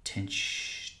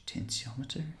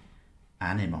 tensiometer?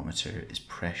 Anemometer is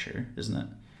pressure, isn't it?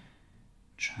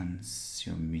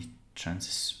 Transmitter?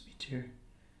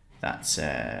 That's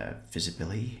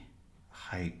visibility.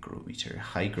 Hygrometer.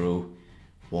 Hygro,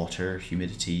 water,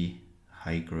 humidity.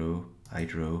 Hydro.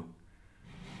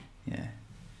 Yeah.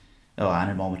 Oh,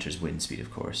 anemometer is wind speed, of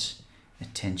course. A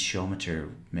tensiometer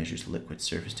measures liquid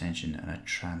surface tension, and a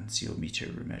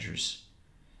transiometer measures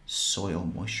soil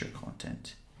moisture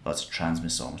content. Oh, it's a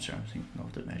transmissometer I'm thinking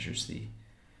of that measures the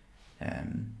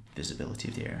visibility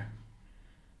of the air.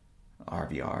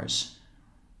 RVRs.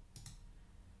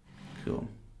 Cool.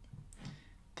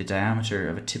 The diameter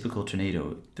of a typical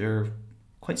tornado, they're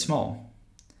quite small.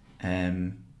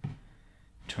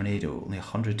 Tornado, only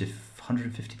 100 to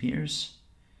 150 meters.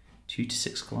 2 to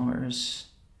 6 kilometers,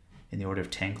 in the order of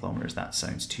 10 kilometers. That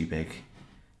sounds too big.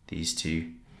 These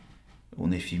two,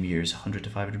 only a few meters. 100 to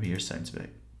 500 meters sounds about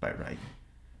right.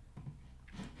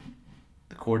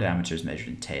 The core diameter is measured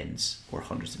in tens or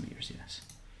hundreds of meters, yes.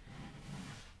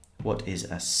 What is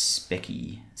a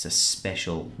specky? It's a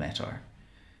special METAR.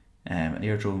 An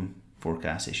aerodrome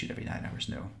forecast issued every 9 hours,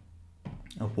 no.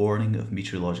 A warning of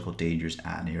meteorological dangers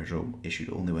at an aerodrome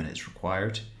issued only when it's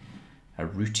required. A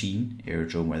routine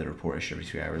aerodrome weather report issued every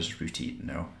 3 hours, routine,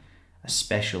 no. A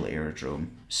special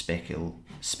aerodrome, special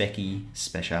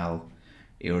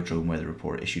aerodrome weather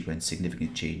report issued when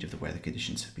significant change of the weather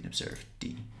conditions have been observed,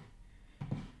 D.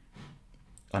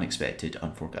 Unexpected,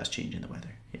 unforecast change in the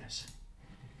weather, yes.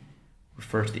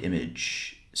 Refer to the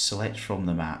image. Select from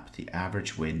the map the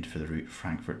average wind for the route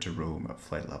Frankfurt to Rome at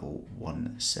flight level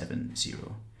 170.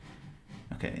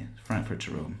 Okay, Frankfurt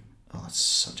to Rome. Oh, that's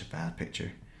such a bad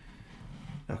picture.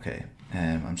 Okay,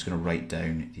 I'm just going to write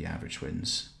down the average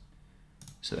winds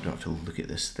so that I don't have to look at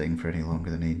this thing for any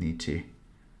longer than I need to.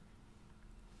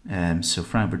 So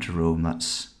Frankfurt to Rome,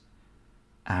 that's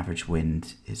average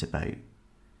wind is about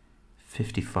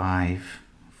 55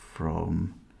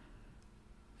 from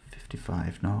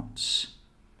 55 knots.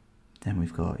 Then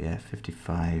we've got,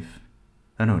 55.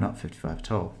 Oh no, not 55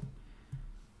 at all.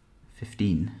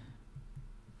 15.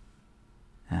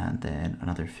 And then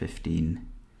another 15.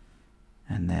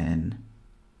 And then,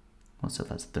 what's that?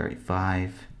 That's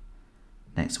 35.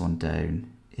 Next one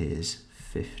down is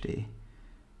 50.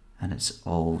 And it's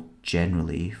all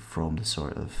generally from the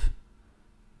sort of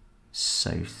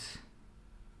south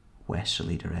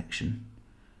westerly direction.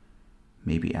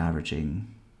 Maybe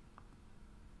averaging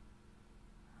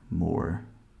more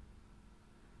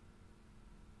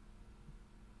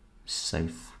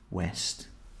southwest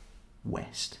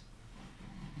west.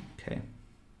 Okay.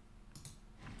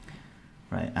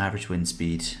 Right, average wind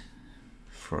speed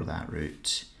for that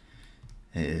route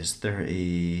is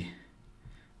 30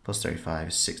 plus 35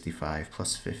 is 65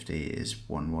 plus 50 is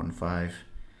 115.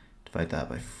 Divide that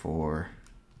by 4.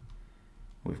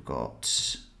 We've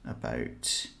got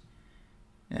about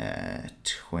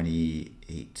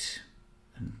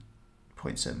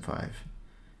 28.75.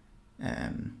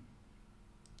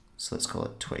 So let's call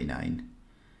it 29.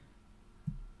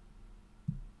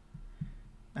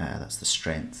 That's the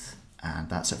strength, and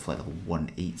that's at flight level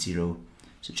 180.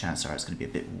 So chances are it's going to be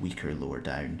a bit weaker lower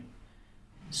down.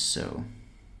 So,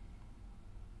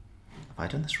 have I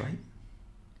done this right?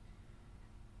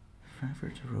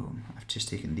 Frankfurt to Rome. I've just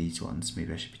taken these ones.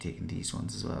 Maybe I should be taking these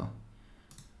ones as well.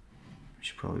 I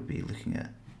should probably be looking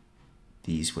at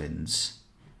these winds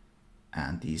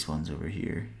and these ones over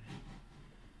here.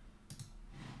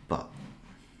 But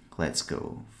let's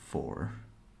go for,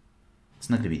 it's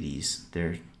not going to be these,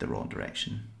 they're the wrong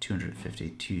direction.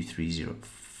 250, 230,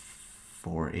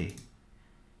 40.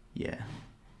 Yeah.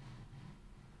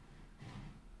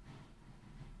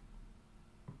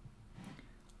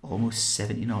 Almost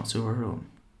 70 knots over Rome.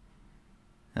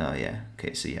 Oh yeah,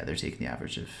 okay, so yeah, they're taking the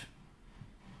average of,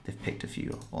 they've picked a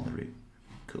few on the route.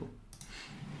 Cool.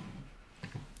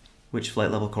 Which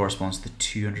flight level corresponds to the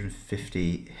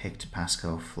 250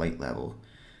 hectopascal flight level?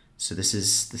 So this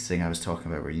is the thing I was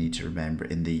talking about where you need to remember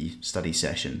in the study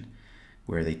session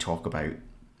where they talk about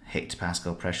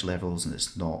hectopascal pressure levels and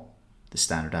it's not the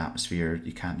standard atmosphere,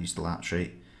 you can't use the lapse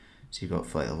rate. So you've got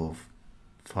flight level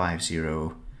 50,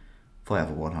 flight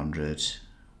level 100,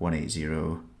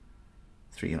 180,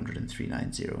 300 and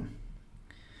 390.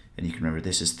 And you can remember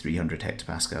this is 300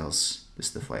 hectopascals, this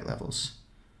is the flight levels.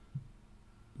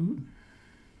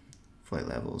 Flight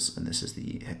levels, and this is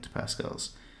the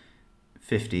hectopascals.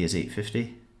 50 is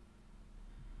 850.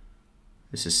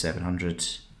 This is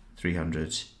 700,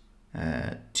 300,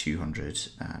 200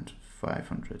 and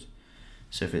 500.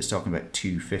 So if it's talking about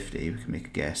 250, we can make a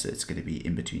guess that it's going to be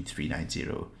in between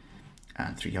 390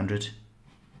 and 300,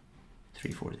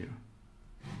 340.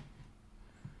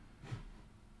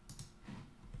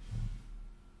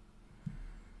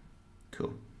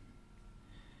 Cool.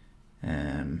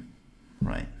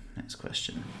 Right, next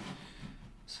question.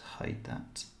 Let's hide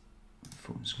that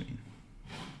phone screen.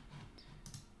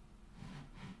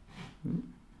 Ooh.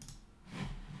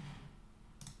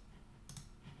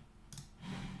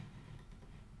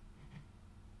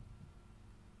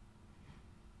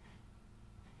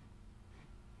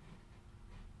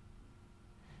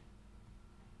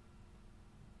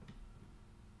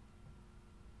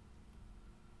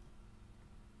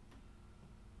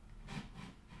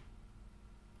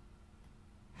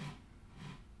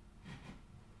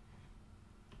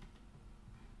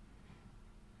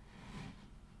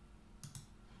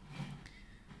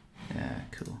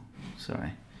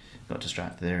 Sorry. got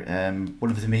distracted there.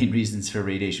 One of the main reasons for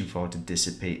radiation fog to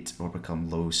dissipate or become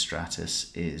low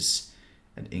stratus is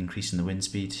an increase in the wind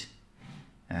speed.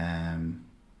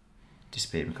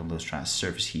 Dissipate, become low stratus.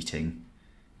 Surface heating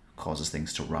causes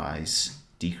things to rise.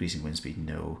 Decreasing wind speed,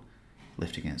 no.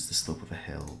 Lift against the slope of a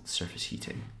hill. Surface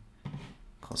heating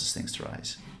causes things to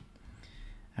rise.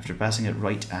 After passing at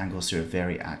right angles through a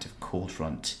very active cold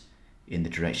front in the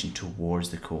direction towards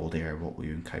the cold air, what will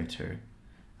you encounter?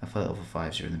 A flight level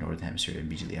 50 in the northern hemisphere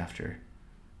immediately after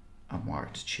a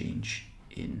marked change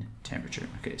in temperature.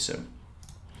 Okay, so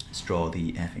let's draw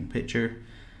the effing picture.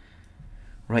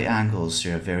 Right angles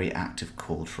through a very active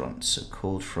cold front. So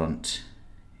cold front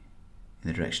in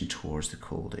the direction towards the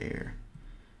cold air.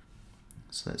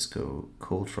 So let's go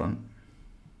cold front.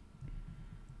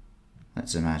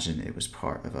 Let's imagine it was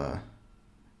part of a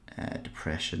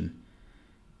depression,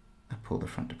 a polar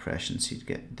front depression, so you'd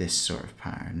get this sort of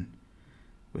pattern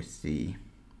with the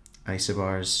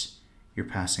isobars. You're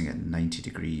passing at 90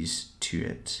 degrees to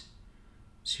it,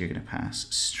 so you're going to pass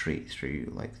straight through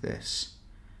like this.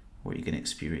 What you're going to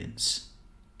experience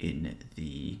in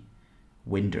the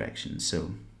wind direction,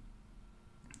 so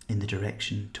in the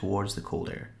direction towards the cold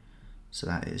air, so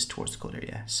that is towards the cold air,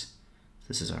 yes.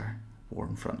 This is our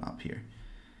warm front up here.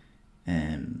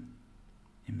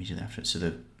 Immediately after it, so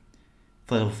the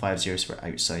flight level 50 is we're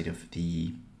outside of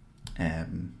the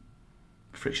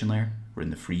friction layer, we're in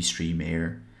the free stream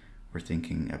air, we're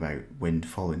thinking about wind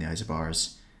following the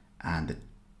isobars, and the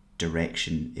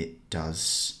direction it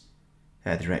does,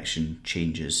 the direction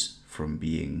changes from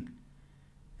being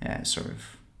sort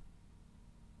of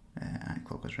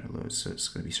anti-clockwise around lows, so it's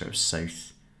going to be sort of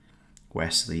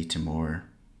south-westerly to more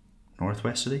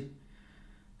northwesterly.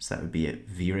 So that would be it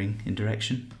veering in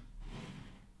direction.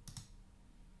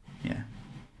 Yeah,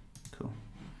 cool.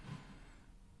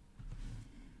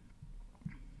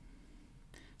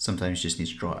 Sometimes you just need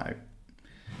to draw it out.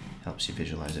 Helps you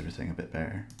visualize everything a bit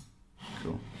better.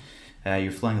 Cool.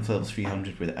 You're flying at level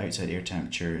 300 where the outside air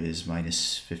temperature is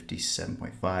minus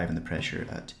 57.5 and the pressure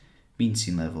at mean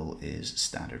sea level is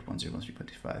standard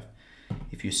 1013.25.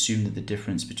 If you assume that the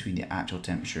difference between the actual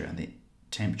temperature and the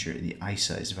temperature in the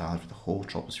ISA is valid for the whole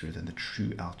troposphere, then the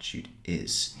true altitude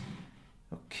is.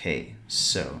 Okay,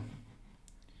 so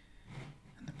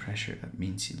and the pressure at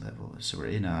mean sea level, so we're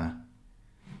in a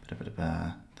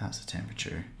that's the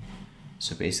temperature.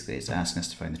 So basically it's asking us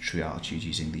to find the true altitude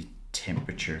using the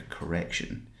temperature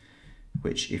correction,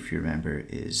 which if you remember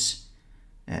is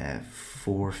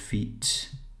 4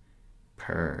 feet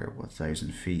per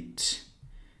 1,000 feet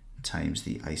times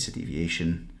the ISA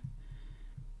deviation.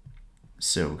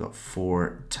 So we've got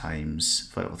 4 times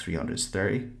flight level 300 is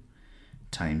 30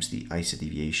 times the ISA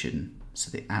deviation. So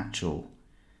the actual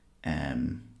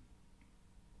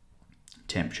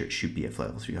temperature should be at flight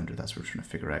level 300. That's what we're trying to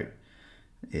figure out.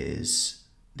 Is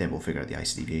then we'll figure out the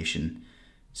ISA deviation.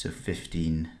 So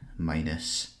 15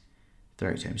 minus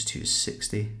 30 times 2 is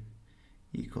 60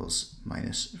 equals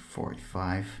minus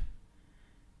 45.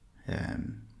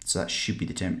 So that should be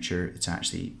the temperature. It's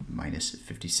actually minus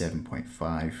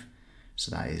 57.5.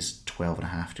 So that is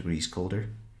 12.5 degrees colder.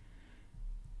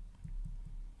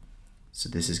 So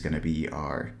this is going to be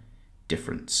our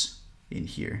difference in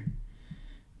here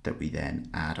that we then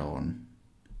add on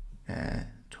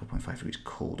 12.5 degrees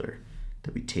colder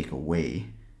that we take away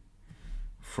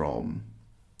from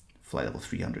flight level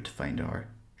 300 to find our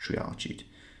true altitude.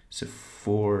 So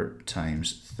 4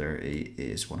 times 30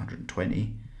 is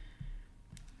 120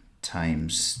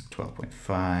 times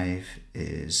 12.5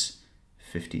 is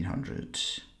 1500.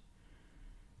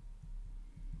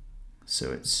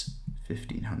 So it's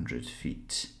 1500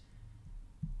 feet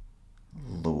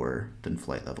lower than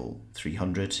flight level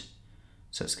 300.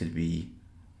 So it's going to be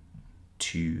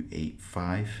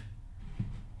 285.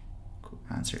 Cool.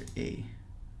 Answer A.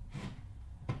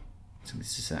 So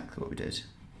this is exactly what we did.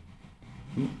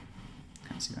 Ooh,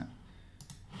 can't see that.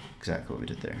 Exactly what we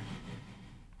did there.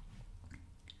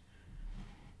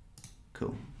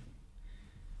 Cool.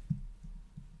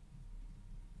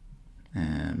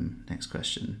 Next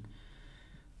question.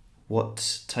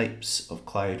 What types of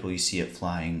cloud will you see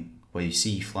flying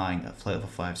at flight level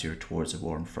 50 towards a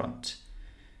warm front?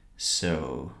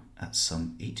 So at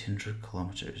some 800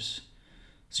 kilometers.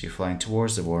 So you're flying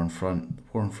towards the warm front. The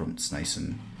warm front's nice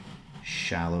and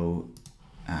shallow,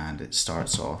 and it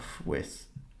starts off with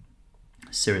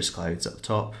cirrus clouds at the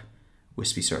top,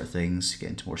 wispy sort of things, get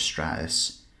into more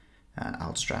stratus,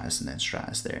 altostratus, and then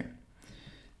stratus there.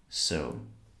 So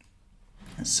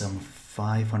at some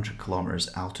 500 kilometers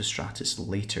altostratus,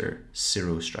 later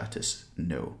cirrostratus,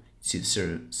 no. See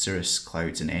the cirrus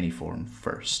clouds in any form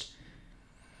first.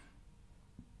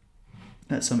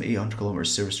 at some 800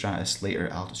 kilometers cirrostratus, later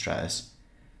altostratus,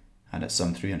 and at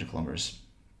some 300 kilometers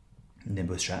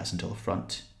nimbostratus until the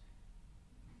front.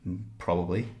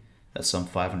 Probably at some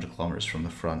 500 kilometers from the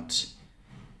front,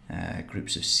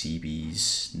 groups of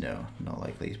CBs. No, not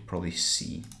likely. Probably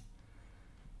C.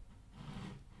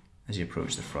 As you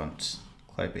approach the front,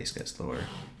 cloud base gets lower,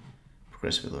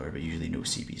 progressively lower, but usually no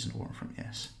CBs in the warm front.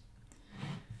 Yes.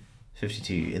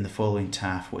 52. In the following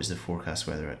TAF, what is the forecast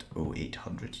weather at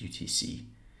 0800 UTC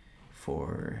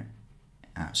for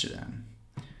Amsterdam?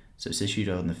 So it's issued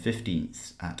on the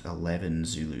 15th at 11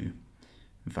 Zulu,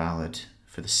 valid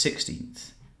for the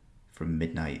 16th from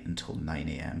midnight until 9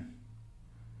 AM.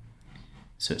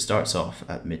 So it starts off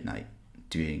at midnight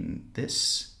doing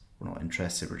this. We're not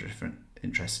interested, we're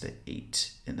interested at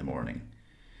 8 in the morning.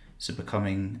 So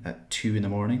becoming at 2 in the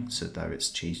morning, so now it's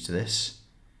changed to this.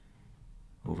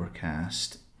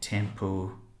 Overcast,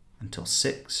 tempo until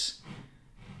 6.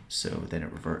 So then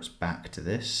it reverts back to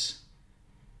this.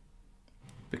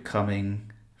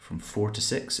 Becoming from 4 to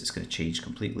 6, it's going to change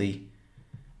completely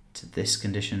to this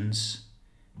conditions,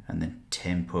 and then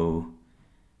tempo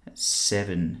at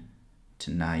 7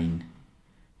 to 9,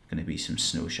 going to be some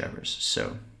snow showers.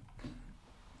 So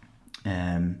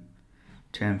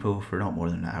tempo for not more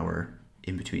than an hour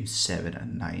in between 7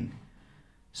 and 9.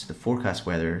 So the forecast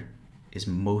weather is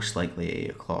most likely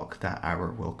 8 o'clock. That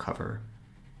hour will cover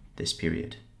this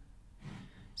period.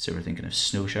 So we're thinking of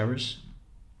snow showers,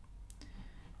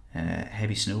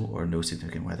 heavy snow or no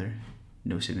significant weather.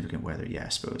 No significant weather, yeah, I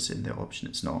suppose in the option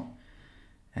it's not.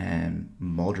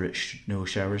 Moderate snow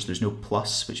showers. There's no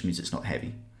plus, which means it's not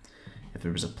heavy. If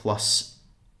there was a plus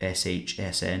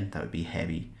SHSN, that would be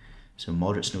heavy. So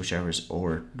moderate snow showers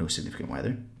or no significant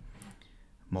weather.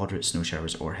 Moderate snow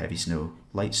showers or heavy snow.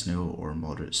 Light snow or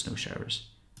moderate snow showers.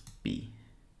 B.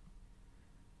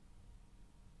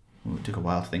 Well, it took a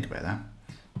while to think about that,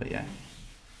 but yeah.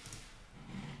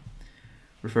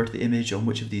 Refer to the image. On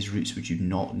which of these routes would you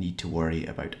not need to worry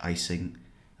about icing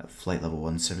at flight level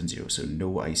 170? So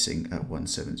no icing at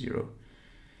 170.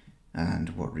 And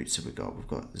what routes have we got? We've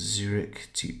got Zurich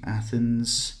to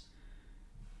Athens,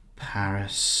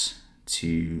 Paris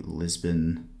to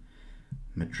Lisbon,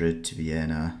 Madrid to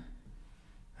Vienna,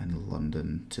 and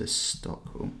London to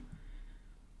Stockholm.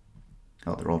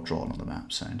 Oh, they're all drawn on the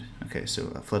map, sound. Okay,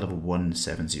 so at flight level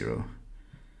 170.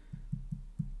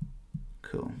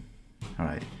 Cool.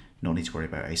 Alright, no need to worry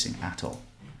about icing at all.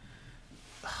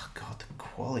 Oh god, the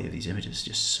quality of these images is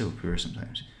just so poor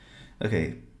sometimes.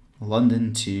 Okay,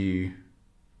 London to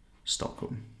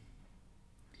Stockholm.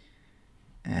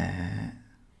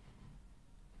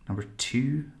 Number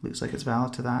 2 looks like it's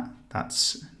valid to that.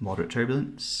 That's moderate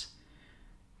turbulence.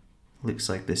 Looks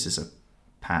like this is a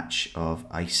patch of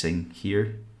icing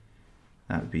here.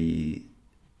 That would be,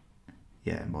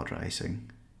 yeah, moderate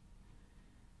icing.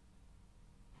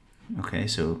 Okay,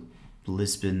 so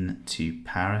Lisbon to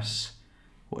Paris.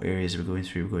 What areas are we going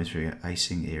through? We're going through an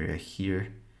icing area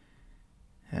here.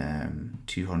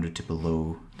 200 to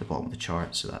below the bottom of the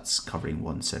chart, so that's covering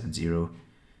 170.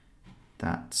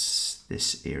 That's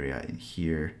this area in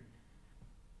here.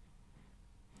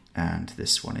 And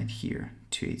this one in here,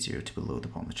 280 to below the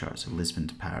bottom of the chart. So Lisbon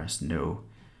to Paris, no.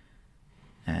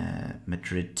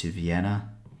 Madrid to Vienna.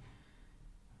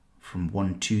 From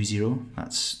 120,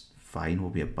 that's fine, we'll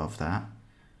be above that.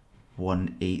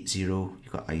 180,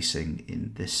 you've got icing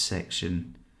in this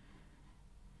section.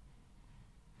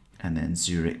 And then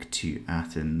Zurich to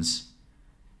Athens,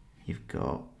 you've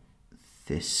got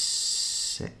this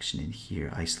section in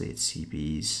here, isolated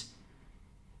CBs.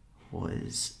 What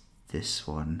is this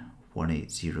one?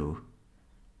 180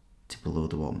 to below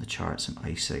the bottom of the chart, some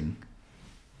icing.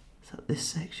 Is that this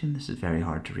section? This is very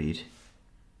hard to read.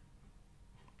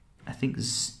 I think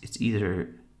it's either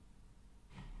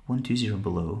 120 and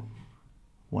below,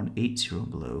 180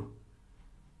 and below.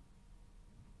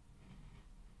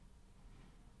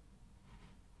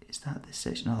 Is that this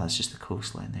section? No, that's just the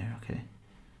coastline there, okay.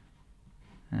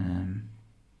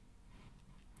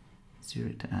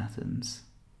 Zurich to Athens.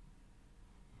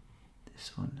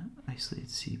 This one, isolated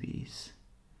CBs.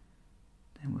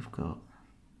 Then we've got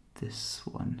this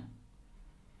one.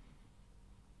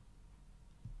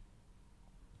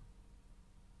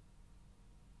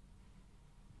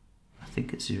 I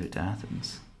think it's Zurich to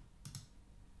Athens.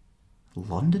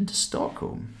 London to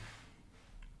Stockholm.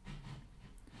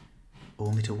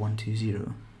 Only to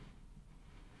 120.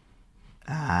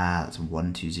 Ah, that's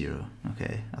 120.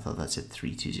 Okay, I thought that said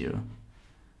 320.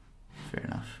 Fair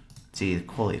enough. See, the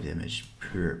quality of the image,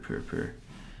 poor.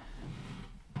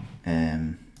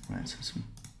 Right, so some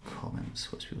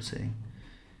comments. What's people saying?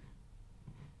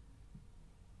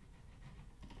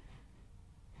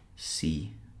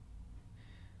 C.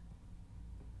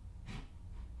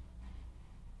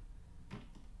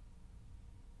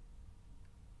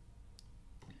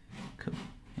 Cool,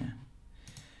 yeah.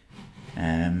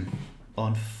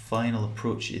 On final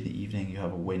approach in the evening, you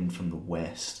have a wind from the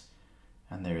west,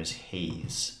 and there is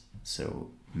haze, so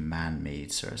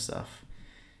man-made sort of stuff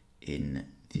in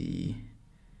the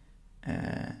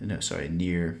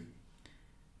near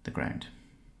the ground.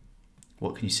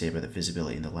 What can you say about the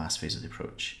visibility in the last phase of the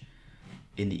approach?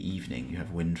 In the evening, you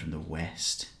have wind from the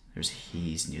west. There's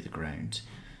haze near the ground.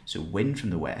 So wind from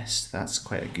the west, that's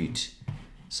quite a good,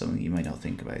 something you might not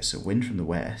think about. So wind from the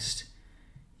west,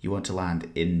 you want to land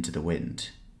into the wind.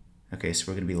 Okay, so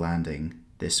we're going to be landing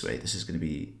this way. This is going to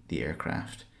be the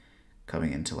aircraft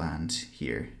coming in to land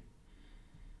here.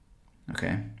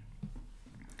 Okay.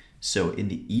 So in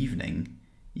the evening,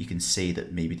 you can say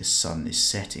that maybe the sun is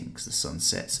setting because the sun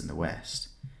sets in the west.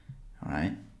 All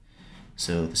right.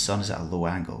 So the sun is at a low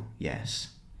angle, yes.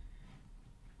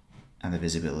 And the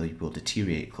visibility will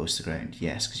deteriorate close to the ground,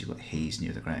 yes, because you've got haze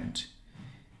near the ground.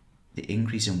 The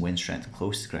increase in wind strength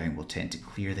close to the ground will tend to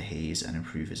clear the haze and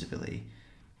improve visibility.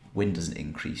 Wind doesn't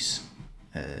increase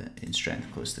in strength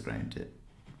close to the ground, it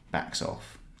backs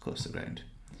off close to the ground.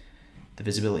 The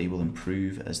visibility will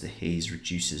improve as the haze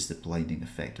reduces the blinding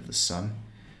effect of the sun.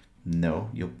 No,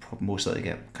 you'll most likely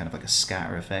get kind of like a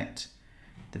scatter effect.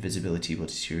 The visibility will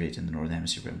deteriorate in the northern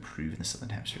hemisphere but improve in the southern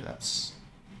hemisphere. That's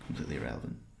completely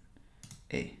irrelevant.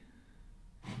 A.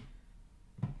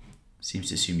 Seems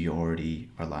to assume you already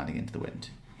are landing into the wind.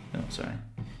 No, sorry.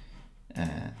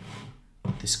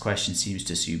 This question seems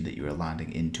to assume that you are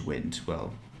landing into wind.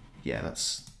 Well, yeah,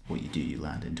 that's what you do. You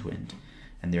land into wind.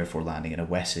 And therefore landing in a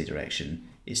westerly direction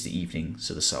is the evening,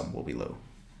 so the sun will be low.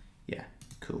 Yeah,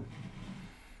 cool.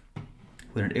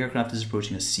 When an aircraft is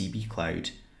approaching a CB cloud,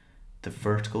 the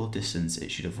vertical distance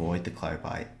it should avoid the cloud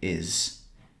by is,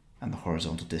 and the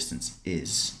horizontal distance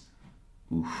is.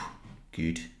 Oof,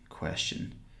 good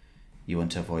question. You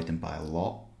want to avoid them by a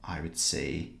lot. I would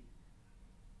say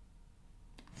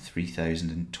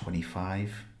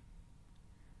 3,025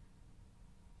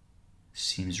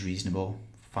 seems reasonable.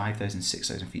 5,000,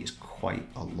 6,000 feet is quite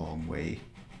a long way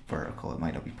vertical. It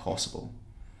might not be possible.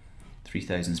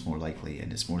 3,000 is more likely,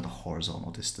 and it's more the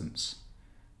horizontal distance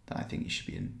that I think you should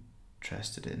be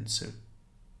interested in. So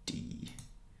D.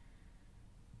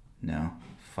 No,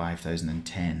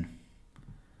 5,010.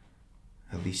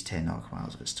 At least 10 nautical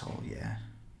miles if it's tall, yeah.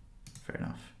 Fair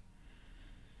enough.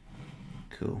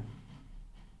 Cool.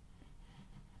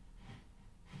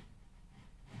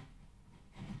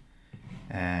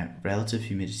 Relative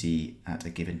humidity at a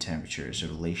given temperature is a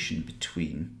relation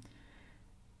between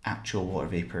actual water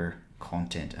vapor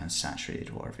content and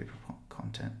saturated water vapor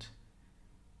content.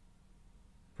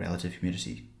 Relative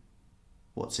humidity.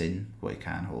 What's in, what it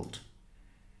can hold.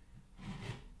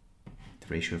 The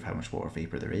ratio of how much water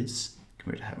vapor there is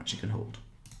compared to how much it can hold.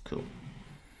 Cool.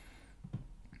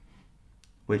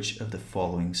 Which of the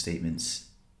following statements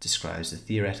describes the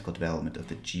theoretical development of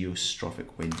the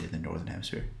geostrophic wind in the northern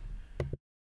hemisphere?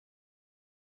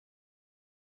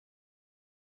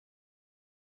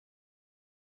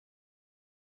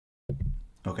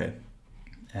 Okay.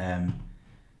 An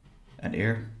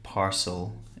air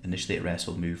parcel initially at rest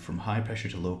will move from high pressure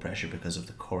to low pressure because of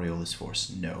the Coriolis force.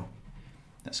 No.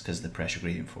 That's because of the pressure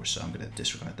gradient force, so I'm going to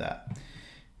disregard that.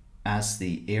 As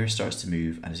the air starts to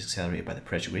move and is accelerated by the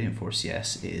pressure gradient force,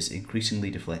 yes, it is increasingly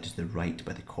deflected to the right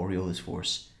by the Coriolis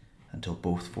force until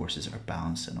both forces are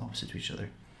balanced and opposite to each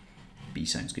other. B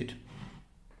sounds good.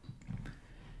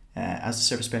 As a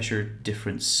surface pressure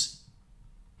difference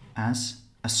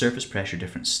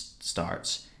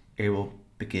starts, air will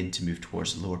begin to move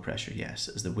towards the lower pressure, yes.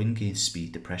 As the wind gains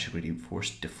speed, the pressure gradient force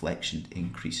deflection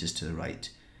increases to the right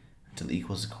until it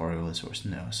equals the Coriolis force.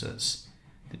 No, so it's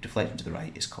the deflection to the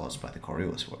right is caused by the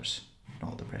Coriolis force,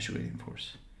 not the pressure gradient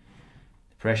force.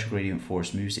 The pressure gradient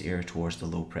force moves the air towards the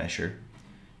low pressure,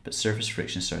 but surface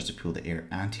friction starts to pull the air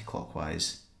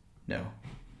anti-clockwise. No.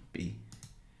 B.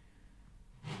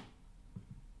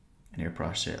 An air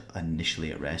parcel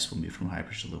initially at rest will move from high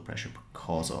pressure to low pressure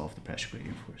because of the pressure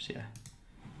gradient force, yeah.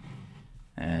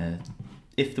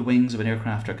 If the wings of an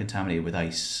aircraft are contaminated with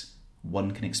ice,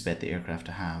 one can expect the aircraft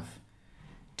to have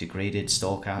degraded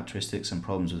stall characteristics and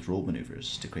problems with roll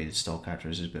maneuvers. Degraded stall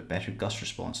characteristics but better gust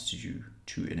response due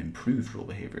to an improved roll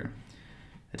behavior.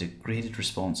 A degraded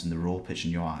response in the roll pitch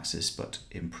and yaw axis but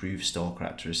improved stall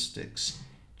characteristics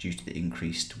due to the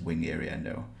increased wing area.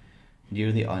 No.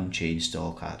 Nearly unchanged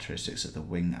stall characteristics of the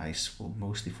wing ice will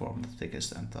mostly form the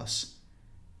thickest and thus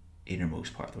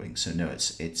innermost part of the wing. So no,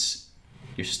 it's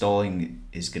your stalling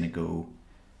is going to go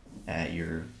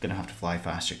you're going to have to fly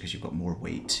faster because you've got more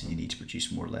weight, you need to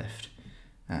produce more lift.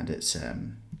 And it's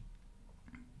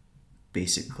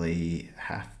basically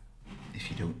half, if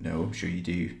you don't know, I'm sure you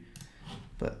do,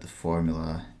 but the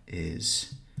formula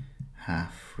is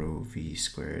half rho v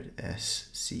squared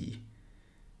SCL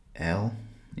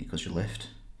equals your lift.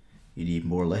 You need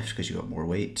more lift because you've got more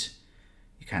weight.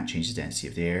 You can't change the density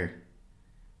of the air,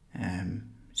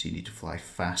 so you need to fly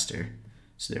faster.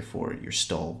 So therefore your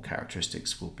stall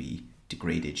characteristics will be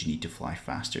degraded. You need to fly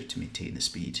faster to maintain the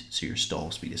speed, so your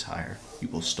stall speed is higher. You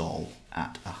will stall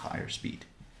at a higher speed.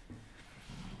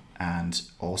 And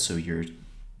also your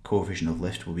coefficient of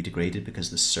lift will be degraded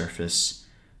because the surface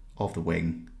of the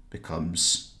wing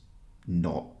becomes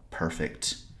not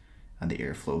perfect and the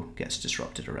airflow gets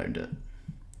disrupted around it.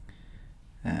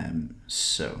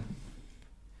 So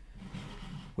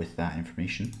with that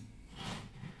information,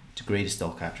 degraded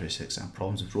stall characteristics and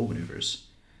problems with roll maneuvers,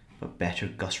 but better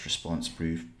gust response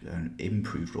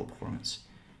improved roll performance.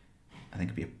 I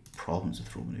think it'd be problems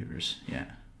with roll maneuvers, yeah.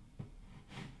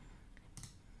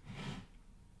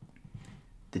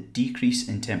 The decrease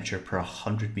in temperature per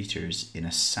 100 meters in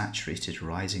a saturated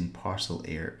rising parcel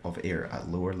of air at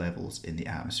lower levels in the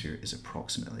atmosphere is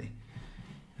approximately.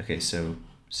 Okay, so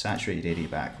saturated area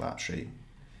backlash rate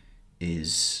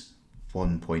is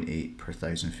 1.8 per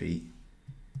 1,000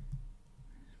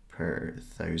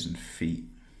 feet.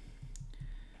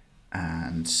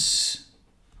 And so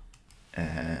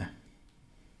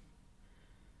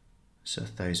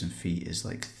 1,000 feet is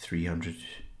like 300.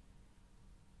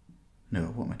 No,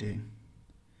 what am I doing?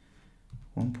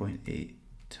 1.8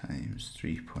 times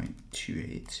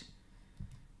 3.28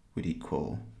 would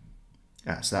equal,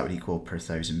 so that would equal per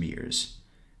 1,000 meters,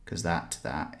 because that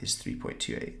is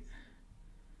 3.28.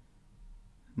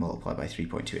 Multiply by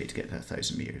 3.28 to get to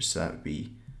 1,000 meters, so that would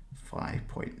be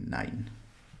 5.9.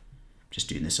 Just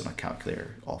doing this on a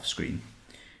calculator off screen,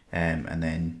 and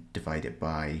then divide it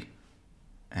by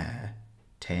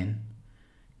 10,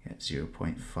 get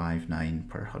 0.59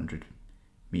 per 100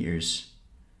 meters.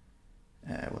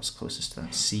 What's closest to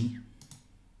that? C.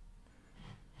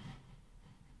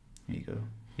 There you go.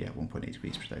 Yeah, 1.8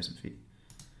 degrees per 1,000 feet.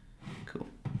 Cool.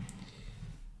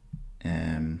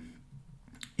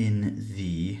 In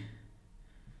the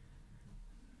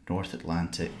North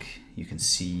Atlantic, you can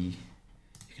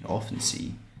often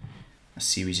see a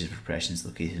series of depressions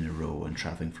located in a row and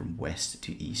traveling from west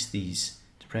to east. These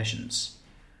depressions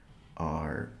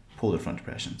are polar front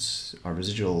depressions, are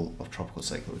residual of tropical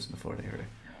cyclones in the Florida area.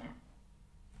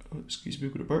 Oh, excuse me,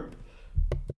 I'm going to burp.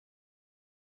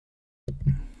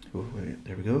 Oh, wait,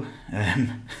 there we go.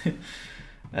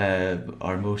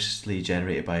 Are mostly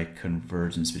generated by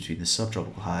convergence between the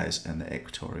subtropical highs and the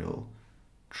equatorial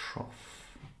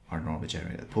trough. Are normally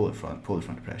generated. Polar front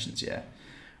depressions, yeah,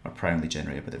 are primarily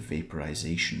generated by the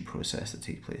vaporization process that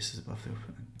takes place above the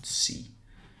sea.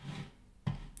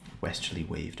 Westerly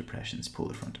wave depressions,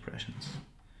 polar front depressions.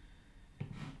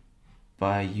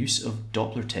 By use of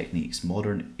Doppler techniques,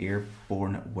 modern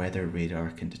airborne weather radar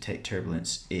can detect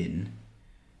turbulence in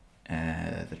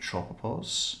the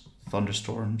tropopause,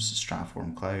 thunderstorms,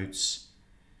 stratiform clouds,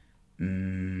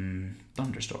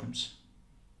 thunderstorms.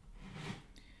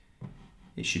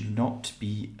 It should not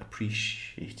be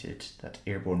appreciated that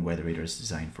airborne weather radar is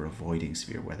designed for avoiding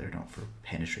severe weather, not for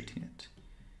penetrating it.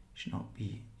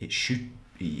 It should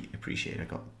be appreciated.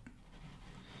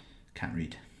 Can't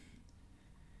read.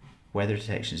 Weather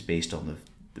detection is based on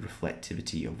the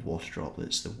reflectivity of water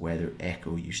droplets. The weather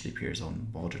echo usually appears on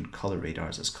modern color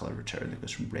radars as color return that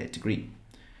goes from red to green.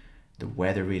 The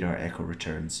weather radar echo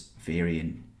returns vary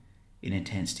in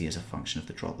intensity as a function of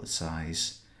the droplet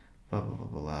size. Blah blah blah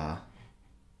blah blah.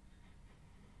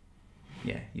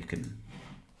 Yeah, you can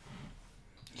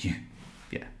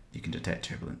detect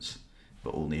turbulence,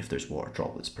 but only if there's water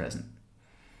droplets present.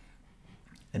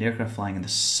 An aircraft flying in the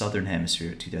southern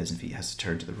hemisphere at 2,000 feet has to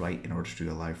turn to the right in order to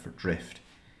allow for drift.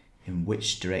 In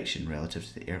which direction relative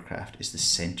to the aircraft is the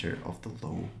center of the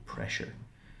low pressure?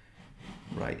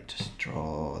 Right,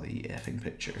 draw the effing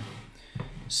picture.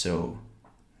 So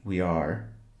we are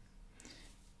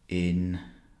in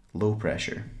low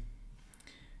pressure.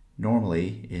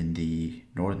 Normally in the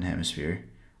northern hemisphere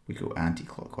we go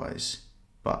anti-clockwise,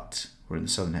 but we're in the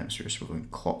southern hemisphere, so we're going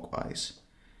clockwise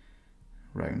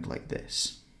round like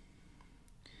this.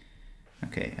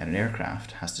 Okay, and an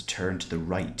aircraft has to turn to the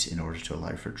right in order to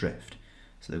allow for drift.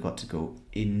 So they've got to go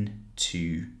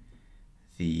into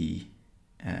the,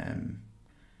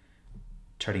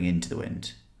 turning into the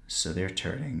wind. So they're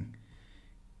turning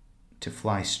to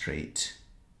fly straight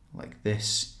like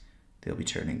this. They'll be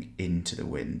turning into the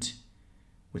wind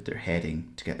with their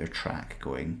heading to get their track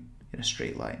going in a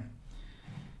straight line.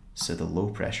 So the low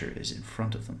pressure is in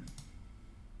front of them.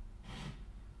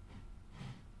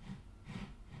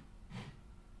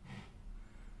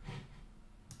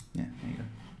 Yeah, there you go.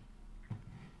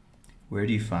 Where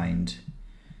do you find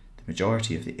the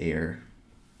majority of the air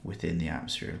within the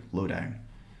atmosphere? Low down.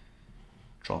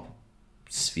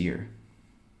 Troposphere.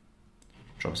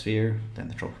 Troposphere, then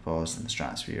the tropopause, then the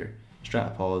stratosphere.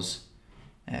 Stratopause,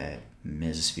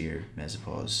 mesosphere,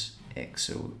 mesopause,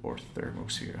 exo or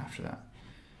thermosphere after that.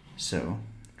 So,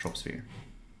 troposphere.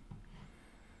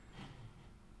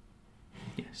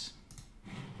 Yes.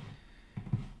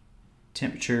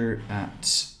 Temperature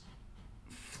at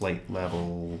flight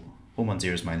level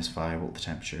 110 is -5. What will the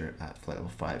temperature at flight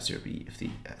level 50 be if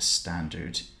the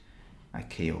standard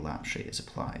ICAO lapse rate is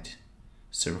applied?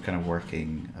 So we're kind of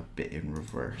working a bit in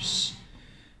reverse.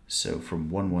 So from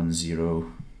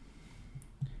 110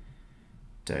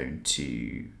 down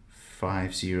to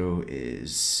 50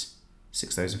 is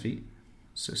 6,000 feet.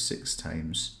 So 6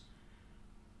 times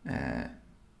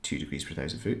 2 degrees per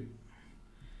 1,000 foot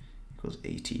equals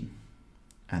 18.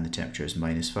 And the temperature is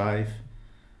 -5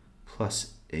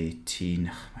 plus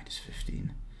 18 minus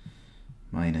 15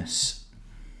 minus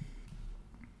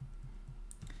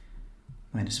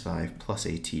 -5 plus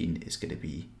 18 is going to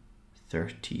be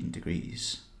 13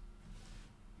 degrees.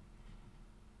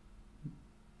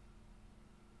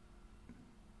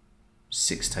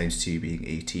 Six times 2 being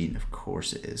 18, of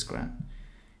course it is, Grant.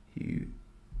 You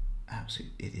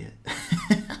absolute idiot.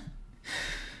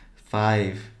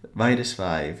 5 minus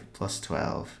 5 plus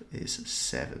 12 is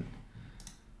 7.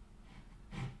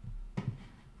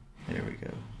 There we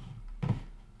go.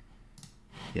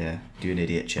 Yeah, do an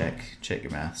idiot check. Check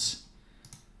your maths.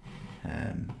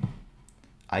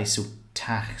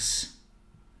 Isotachs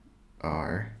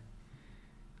are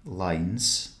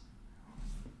lines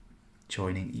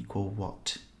joining equal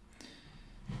what?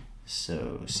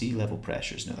 So sea level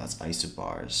pressures, no, that's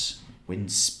isobars.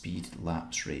 Wind speed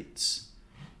lapse rates.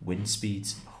 Wind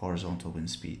speeds, horizontal wind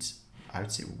speeds. I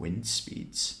would say wind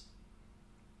speeds.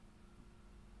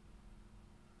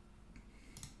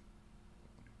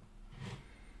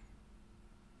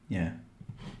 Yeah.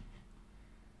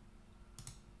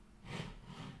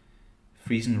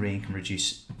 Freezing rain can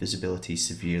reduce visibility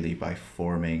severely by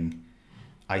forming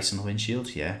ice on the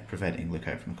windshield, yeah. Preventing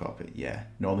lookout from the cockpit, yeah.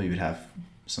 Normally we would have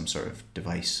some sort of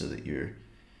device so that your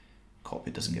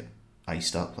cockpit doesn't get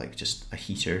iced up, like just a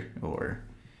heater, or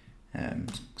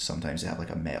sometimes they have like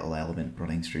a metal element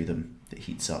running through them that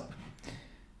heats up.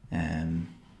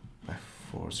 By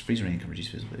force, freezing rain can reduce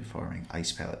visibility forming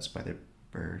ice pellets by the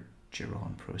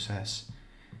Bergeron process.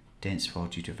 Dense fog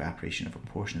due to evaporation of a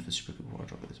portion of the supercooled water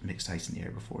drop that is mixed ice in the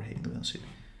air before hitting the windsuit.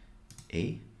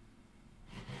 A.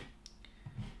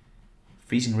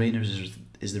 Freezing rain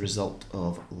is the result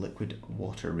of liquid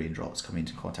water raindrops coming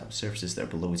into contact with surfaces that are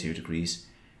below 0 degrees,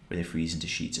 where they freeze into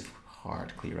sheets of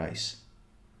hard, clear ice.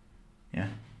 Yeah,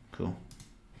 cool.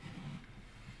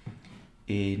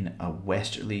 In a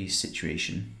westerly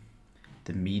situation,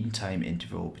 the mean time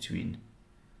interval between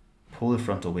polar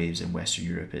frontal waves in Western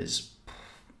Europe is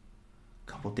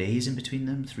a couple days in between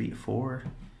them, 3 to 4,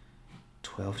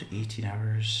 12 to 18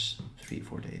 hours, 3 to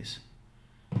 4 days,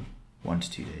 1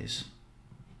 to 2 days.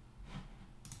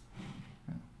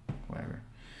 Whatever.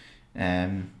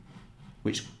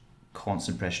 Which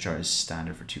constant pressure chart is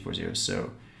standard for 240?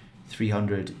 So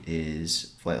 300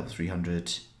 is flight level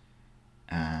 300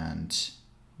 and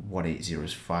 180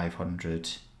 is 500,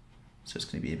 so it's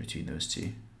going to be in between those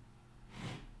two.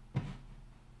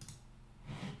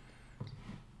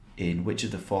 In which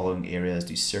of the following areas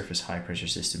do surface high pressure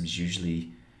systems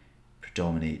usually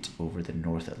predominate over the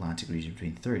North Atlantic region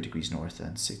between 30 degrees north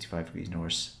and 65 degrees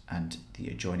north and the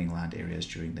adjoining land areas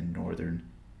during the northern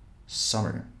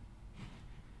summer?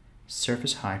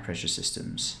 Surface high pressure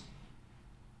systems,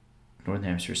 Northern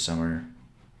Hemisphere summer,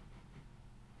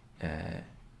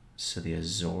 so the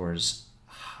Azores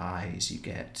highs you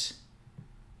get,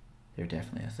 they're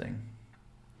definitely a thing.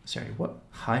 Sorry, what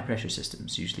high pressure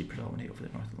systems usually predominate over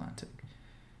the North Atlantic?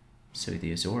 So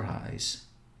the Azore highs,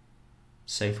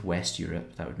 Southwest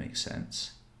Europe, that would make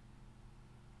sense,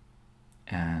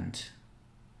 and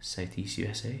Southeast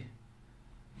USA,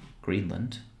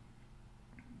 Greenland,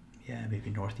 yeah, maybe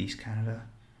Northeast Canada.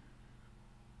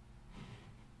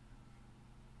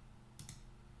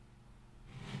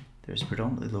 There's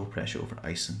predominantly low pressure over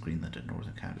Iceland, Greenland and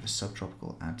Northern Canada, the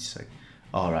subtropical anticyclone.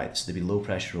 Alright, so there'd be low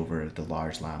pressure over the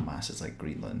large land masses like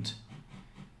Greenland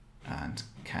and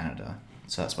Canada,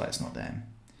 so that's why it's not them.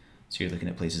 So you're looking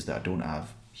at places that don't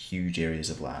have huge areas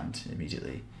of land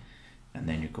immediately, and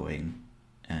then you're going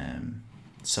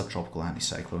subtropical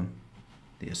anticyclone,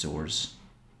 the Azores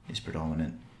is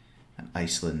predominant, and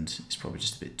Iceland is probably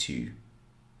just a bit too,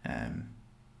 yeah,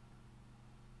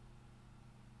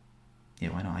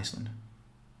 why not Iceland?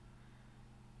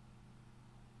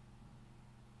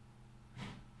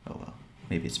 Oh well,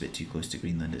 maybe it's a bit too close to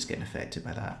Greenland, it's getting affected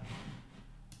by that.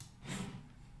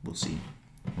 We'll see.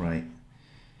 Right.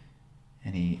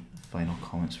 Any final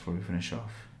comments before we finish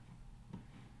off?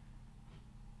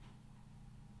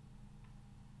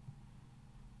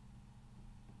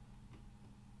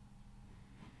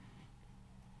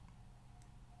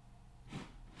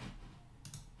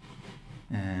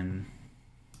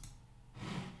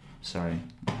 Sorry,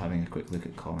 I'm having a quick look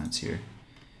at comments here.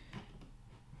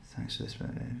 Thanks for this, but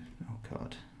oh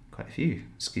god, quite a few.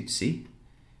 It's good to see.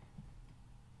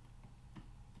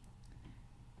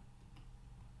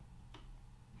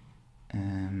 Try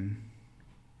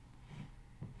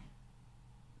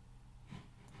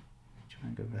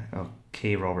and go back. Oh,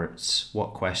 K Roberts,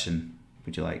 what question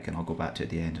would you like? And I'll go back to it at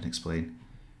the end and explain.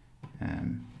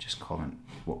 Just comment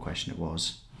what question it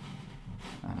was,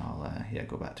 and I'll yeah,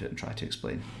 go back to it and try to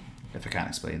explain. If I can't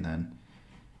explain, then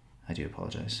I do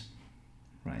apologise.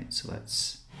 Right, so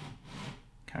let's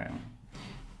carry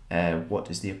on. What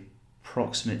is the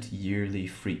approximate yearly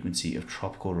frequency of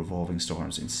tropical revolving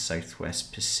storms in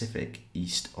southwest Pacific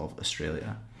east of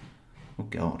Australia? Oh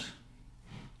god.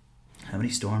 How many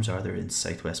storms are there in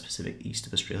southwest Pacific east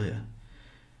of Australia?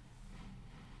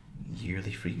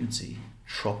 Yearly frequency.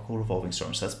 Tropical revolving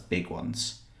storms, so that's big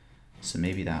ones. So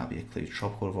maybe that'll be a clue.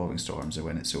 Tropical revolving storms are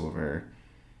when it's over,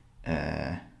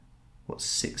 what,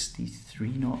 63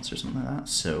 knots or something like that?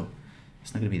 So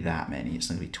it's not going to be that many. It's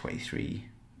not going to be 23,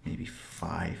 maybe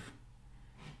 5,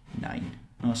 9.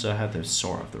 Oh, so I had the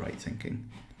sort of the right thinking.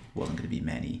 It wasn't going to be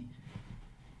many.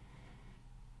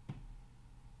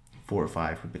 4 or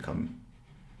 5 would become,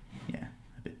 yeah,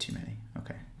 a bit too many.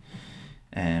 Okay.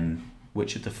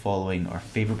 Which of the following are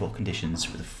favourable conditions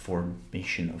for the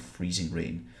formation of freezing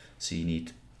rain? So you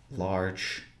need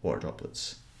large water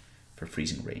droplets for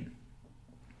freezing rain.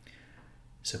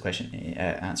 So question A,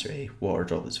 answer A, water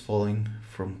droplets falling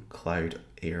from cloud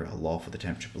air aloft with a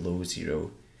temperature below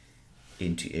 0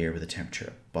 into air with a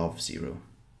temperature above 0.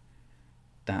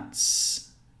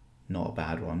 That's not a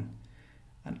bad one.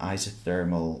 An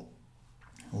isothermal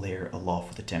layer aloft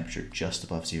with a temperature just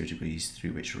above 0 degrees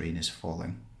through which rain is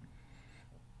falling.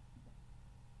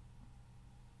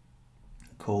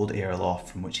 Cold air aloft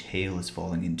from which hail is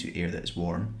falling into air that is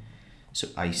warm. So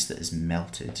ice that is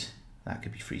melted, that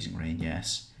could be freezing rain,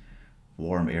 yes.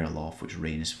 Warm air aloft which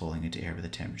rain is falling into air with a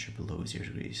temperature below 0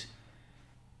 degrees.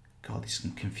 God, this is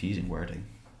some confusing wording.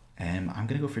 I'm going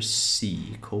to go for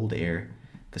C, cold air,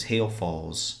 because hail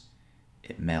falls,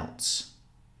 it melts.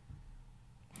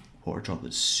 Water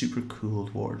droplets, super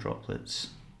cooled water droplets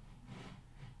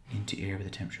into air with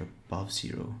a temperature above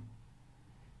 0.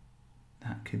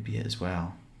 That could be it as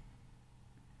well.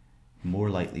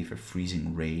 More likely for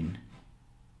freezing rain,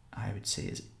 I would say,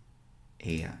 is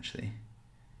A actually.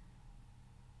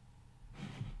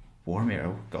 Warm air,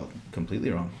 oh god, completely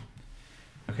wrong.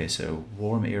 Okay, so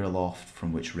warm air aloft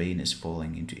from which rain is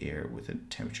falling into air with a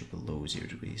temperature below 0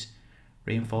 degrees.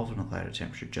 Rain falls from a cloud at a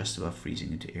temperature just above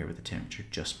freezing into air with a temperature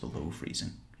just below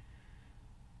freezing.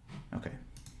 Okay.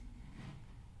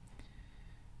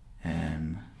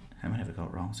 How many have I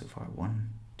got wrong so far? 1,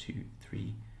 2,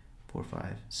 3, 4,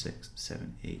 5, 6,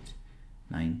 7, 8,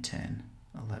 9, 10,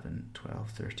 11, 12,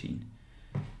 13.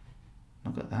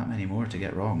 Not got that many more to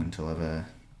get wrong until I've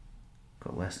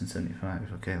got less than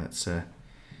 75. Okay, let's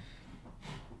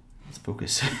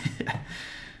focus.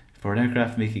 For an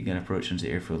aircraft making an approach into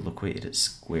the airfield located at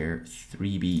square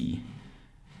 3B,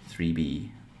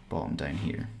 bottom down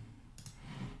here.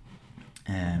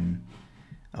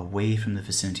 Away from the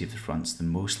vicinity of the fronts, the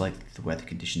most likely the weather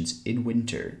conditions in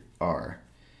winter are,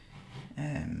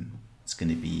 it's going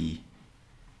to be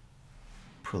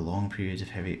prolonged periods of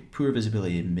poor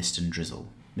visibility and mist and drizzle.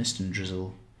 Mist and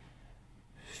drizzle,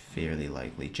 fairly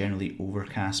likely. Generally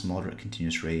overcast, moderate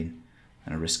continuous rain,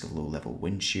 and a risk of low level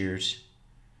wind shears.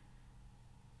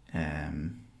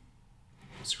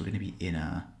 So we're going to be in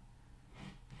a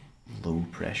low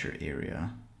pressure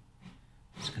area.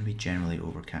 It's going to be generally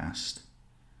overcast,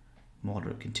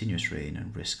 moderate continuous rain,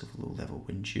 and risk of low level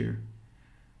wind shear.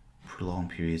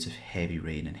 Prolonged periods of heavy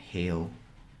rain and hail.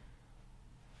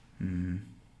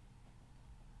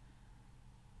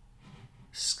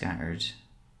 Scattered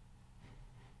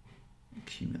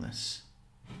cumulus.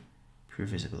 Poor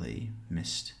visibility,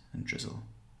 mist and drizzle.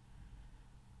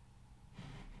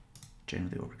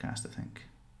 Generally overcast, I think.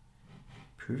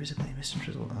 Poor visibility, mist and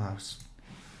drizzle.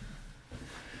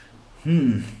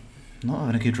 Not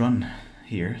having a good run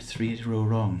here, 3 in a row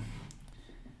wrong.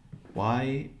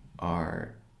 Why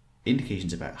are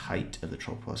indications about height of the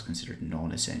tropopause considered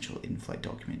non-essential in-flight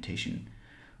documentation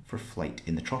for flight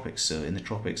in the tropics? So in the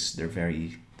tropics, the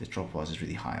tropopause is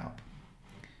really high up.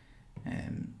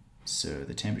 So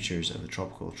the temperatures of the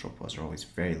tropical tropopause are always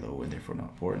very low and therefore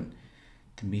not important.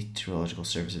 The meteorological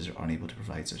services are unable to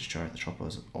provide such a chart. The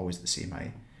tropopause is always the same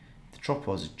height. The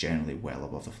tropopause is generally well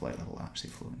above the flight level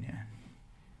actually flown, yeah.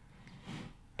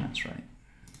 That's right.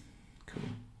 Cool.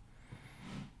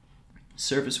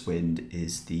 Surface wind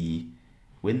is the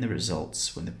wind that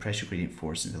results when the pressure gradient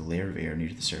force in the layer of air near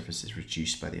to the surface is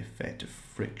reduced by the effect of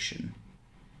friction.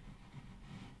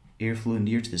 Airflow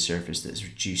near to the surface that is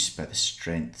reduced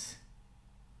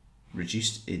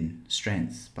in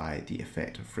strength by the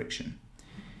effect of friction.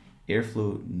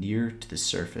 Airflow near to the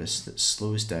surface that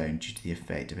slows down due to the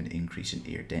effect of an increase in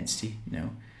air density.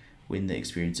 No. Wind that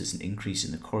experiences an increase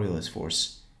in the Coriolis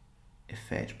force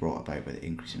effect brought about by the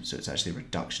increase in, so it's actually a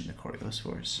reduction in the Coriolis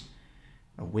force.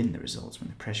 A wind that results when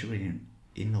the pressure gradient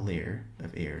in the layer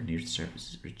of air near the surface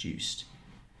is reduced.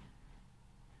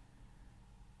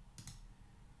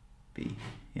 B,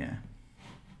 yeah.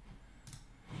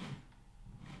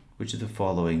 Which of the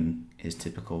following is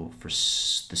typical for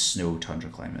the snow tundra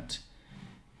climate?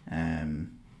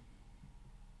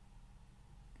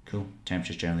 Cool.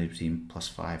 Temperatures generally between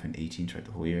 +5 and 18 throughout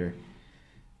the whole year.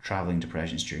 Travelling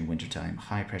depressions during winter time.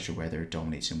 High pressure weather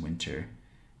dominates in winter,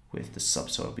 with the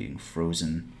subsoil being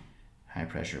frozen. High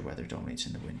pressure weather dominates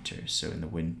in the winter. So in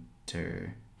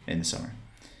the summer.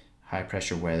 High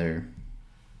pressure weather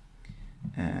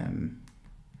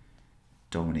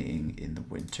dominating in the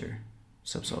winter.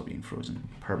 Subsoil being frozen.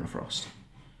 Permafrost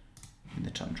in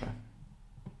the tundra.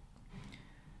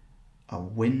 A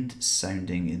wind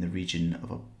sounding in the region of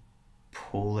a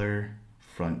polar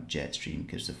front jet stream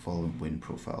gives the following wind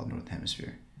profile in the Northern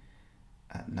Hemisphere.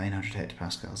 At 900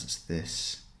 hectopascals it's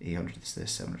this, 800 is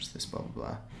this, 700 is this, blah blah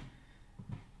blah.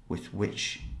 With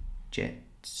which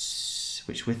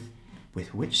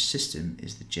system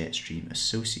is the jet stream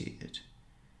associated?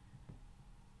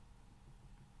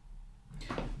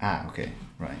 Ah, okay,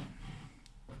 right.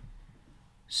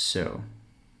 So,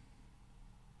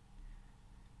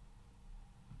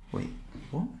 wait,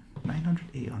 what? 900,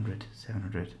 800,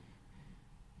 700,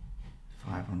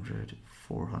 500,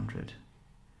 400.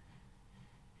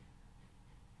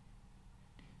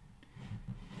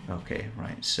 Okay,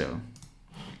 right, so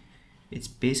it's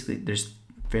basically, there's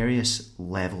various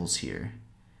levels here,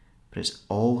 but it's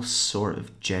all sort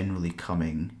of generally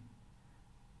coming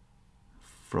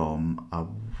from a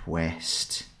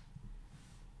west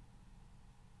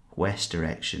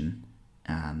direction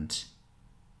and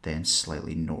then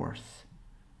slightly north.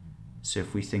 So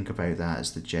if we think about that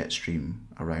as the jet stream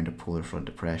around a polar front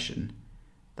depression,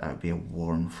 that would be a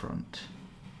warm front.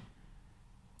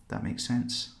 That makes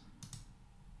sense?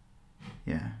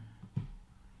 Yeah.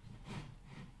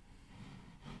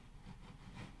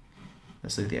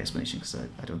 Let's look at the explanation because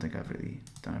I don't think I've really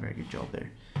done a very good job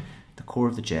there. The core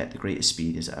of the jet, the greatest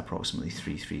speed is at approximately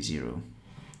 330.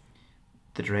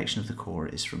 The direction of the core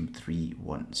is from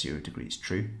 310 degrees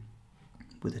true.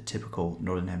 With a typical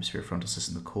Northern Hemisphere frontal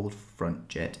system, the cold front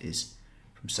jet is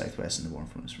from southwest and the warm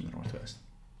front is from the northwest.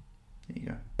 There you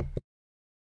go.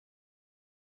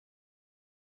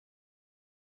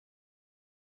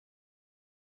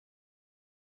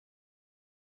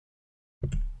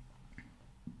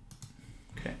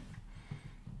 Okay.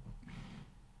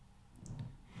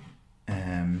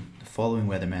 The following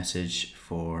weather message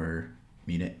for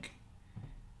Munich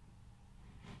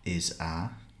is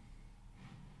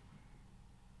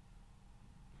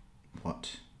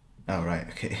what? Oh, right,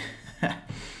 okay.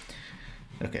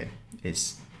 Okay,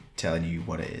 it's telling you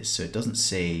what it is. So it doesn't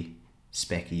say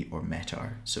Specky or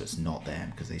Metar, so it's not them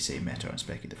because they say Metar and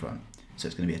Specky at the front. So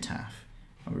it's going to be a TAF.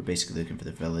 And we're basically looking for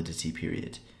the validity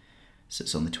period. So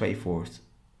it's on the 24th,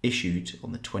 issued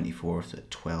on the 24th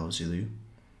at 12 Zulu,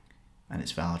 and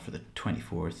it's valid for the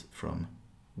 24th from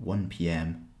 1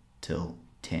 p.m. till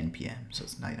 10 p.m. So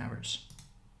it's 9 hours.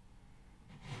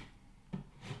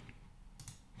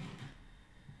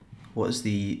 What is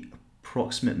the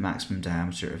approximate maximum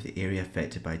diameter of the area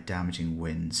affected by damaging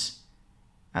winds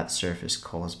at the surface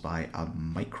caused by a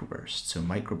microburst? So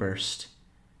microbursts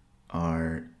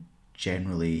are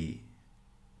generally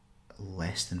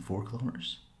less than 4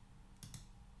 kilometers.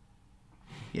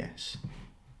 Yes.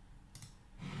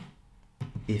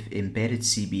 If embedded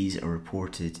CBs are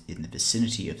reported in the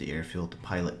vicinity of the airfield, the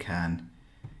pilot can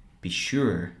be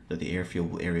sure that the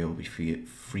airfield area will be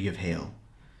free of hail.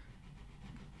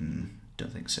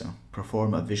 Don't think so.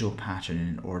 Perform a visual pattern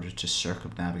in order to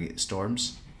circumnavigate the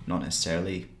storms. Not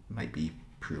necessarily. Might be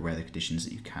poor weather conditions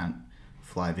that you can't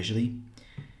fly visually.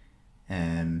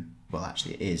 Well,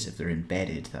 actually it is. If they're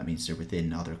embedded, that means they're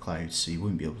within other clouds, so you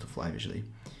won't be able to fly visually.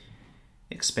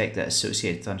 Expect that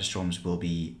associated thunderstorms will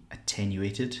be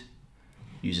attenuated.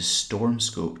 Use a storm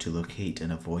scope to locate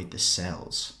and avoid the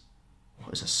cells.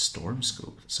 What is a storm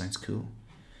scope? That sounds cool.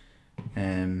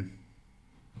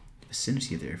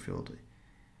 Vicinity of the airfield.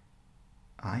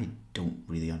 I don't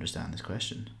really understand this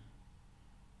question.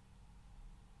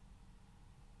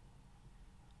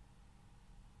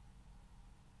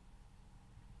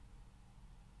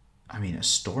 I mean, a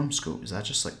storm scope, is that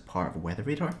just like part of a weather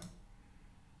radar?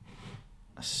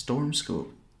 A storm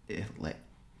scope, it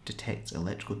detects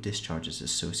electrical discharges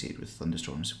associated with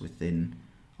thunderstorms within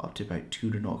up to about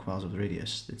 200 nautical miles of the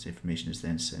radius. This information is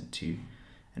then sent to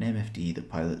an MFD that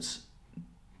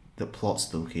plots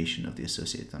the location of the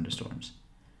associated thunderstorms.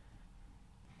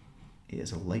 It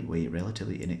is a lightweight,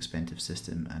 relatively inexpensive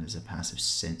system and is a passive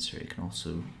sensor. It can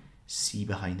also see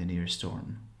behind the nearest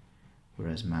storm,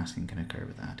 whereas masking can occur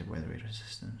with active weather radar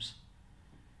systems.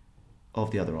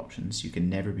 Of the other options, you can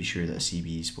never be sure that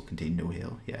CBs will contain no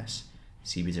hail. Yes,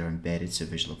 CBs are embedded so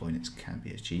visual avoidance can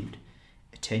be achieved.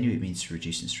 Attenuate means to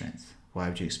reduce in strength. Why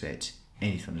would you expect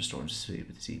any thunderstorms associated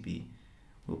with the CB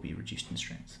will be reduced in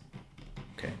strength?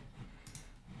 Okay.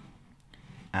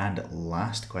 And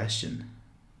last question.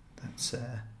 That's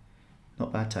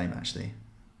not bad time actually.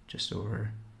 Just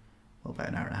over, well, about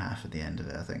an hour and a half at the end of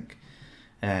it, I think.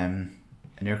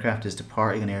 An aircraft is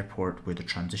departing an airport where the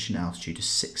transition altitude is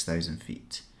 6,000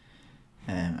 feet.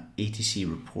 ATC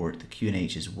report the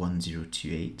QNH is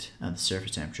 1028 and the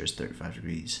surface temperature is 35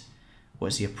 degrees. What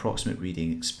is the approximate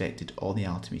reading expected on the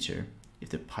altimeter if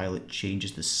the pilot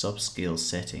changes the subscale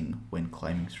setting when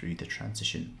climbing through the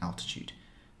transition altitude?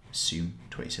 Assume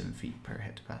 27 feet per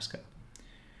hectopascal.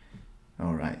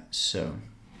 Alright, so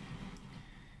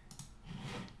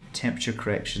temperature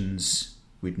corrections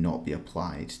would not be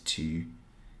applied to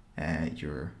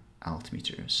your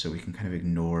altimeter, so we can kind of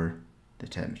ignore the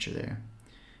temperature there.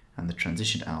 And the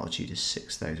transition altitude is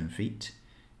 6,000 feet,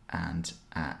 and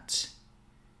at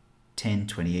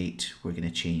 1028 we're going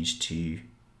to change to,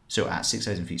 so at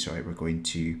 6,000 feet, sorry, we're going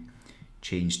to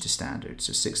change to standard.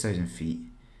 So 6,000 feet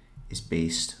is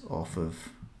based off of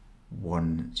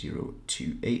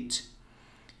 1028.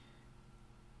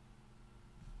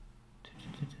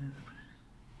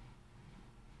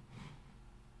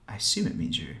 I assume it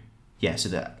means so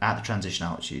that at the transition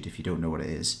altitude, if you don't know what it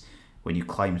is, when you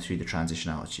climb through the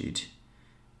transition altitude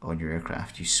on your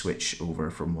aircraft, you switch over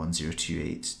from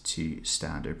 1028 to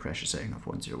standard pressure setting of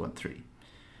 1013.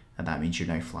 And that means you're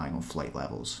now flying on flight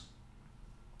levels.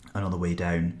 And on the way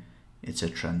down, it's a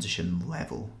transition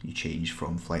level. You change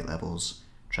from flight levels,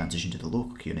 transition to the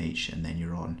local QNH, and then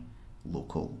you're on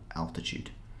local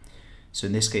altitude. So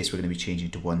in this case, we're going to be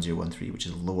changing to 1013, which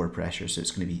is lower pressure, so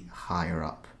it's going to be higher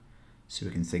up. So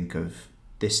we can think of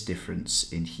this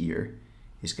difference in here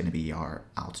is going to be our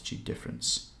altitude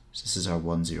difference. So this is our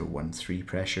 1013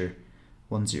 pressure,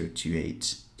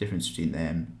 1028. Difference between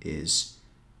them is,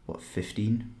 what,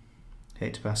 15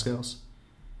 hectopascals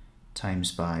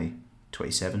times by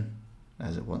 27,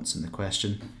 as it wants in the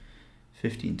question.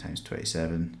 15 times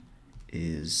 27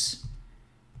 is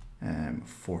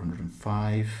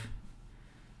 405.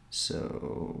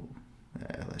 So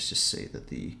let's just say that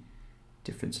the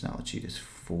difference in altitude is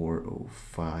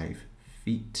 405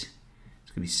 feet. It's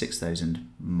going to be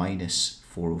 6,000 minus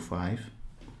 405.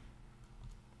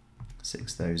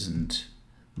 6,000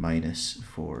 minus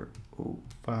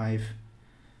 405.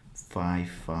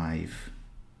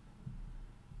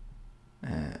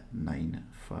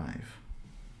 5595.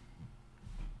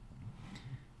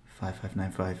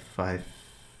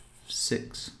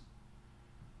 559556.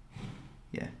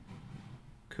 Yeah,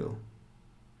 cool.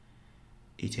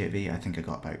 ETV, I think I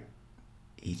got about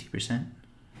 80%.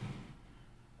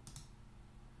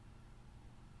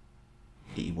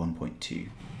 81.2.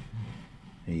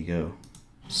 There you go.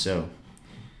 So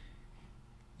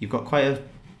you've got quite a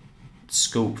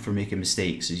scope for making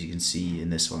mistakes, as you can see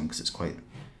in this one, because it's quite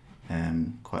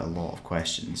a lot of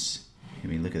questions. I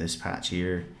mean, look at this patch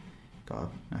here.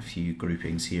 Got a few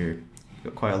groupings here. You've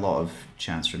got quite a lot of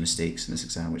chance for mistakes in this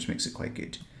exam, which makes it quite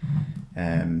good.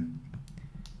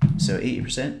 So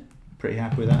 80%, pretty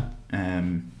happy with that.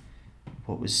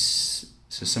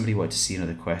 So somebody wanted to see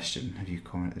another question. Have you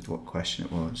commented what question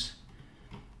it was?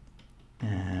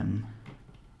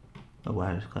 Oh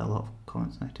wow, there's quite a lot of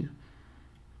comments now too.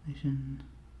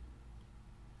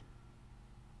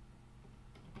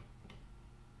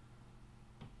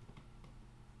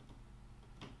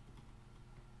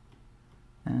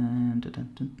 And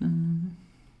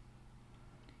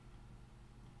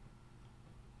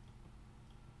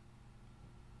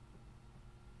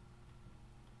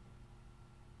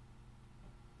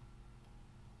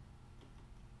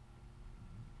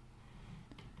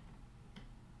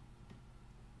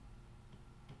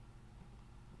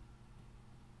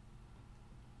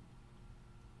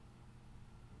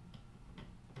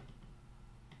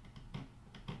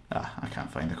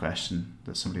can't find the question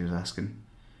that somebody was asking.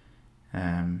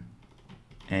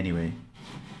 Anyway,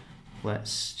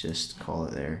 let's just call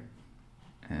it there.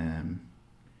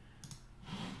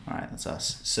 Alright, that's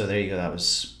us. So there you go, that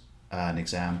was an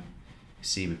exam.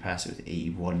 See, we passed it with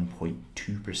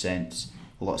 81.2%.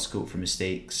 A lot of scope for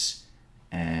mistakes.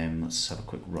 Let's have a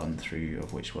quick run through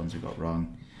of which ones we got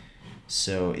wrong.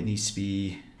 So it needs to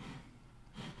be,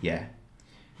 yeah,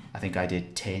 I think I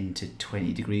did 10 to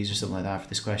 20 degrees or something like that for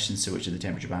this question. So which of the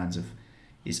temperature bands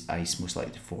is ice most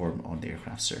likely to form on the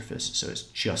aircraft surface? So it's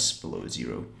just below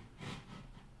 0.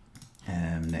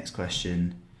 Next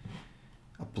question.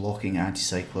 A blocking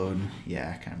anticyclone.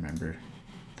 Yeah, I can't remember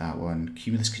that one.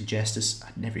 Cumulus congestus.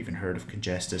 I'd never even heard of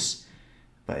congestus,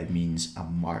 but it means a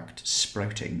marked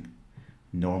sprouting,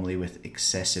 normally with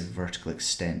excessive vertical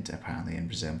extent apparently, and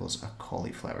resembles a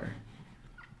cauliflower.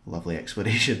 Lovely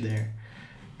explanation there.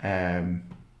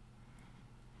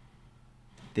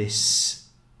 This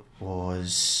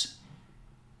was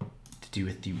to do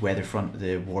with the weather front,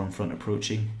 the warm front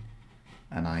approaching,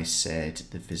 and I said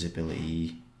the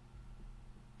visibility,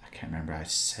 I can't remember, I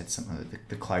said something like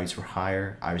the clouds were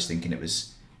higher. I was thinking it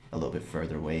was a little bit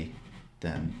further away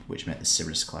than, which meant the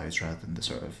cirrus clouds rather than the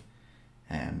sort of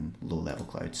low level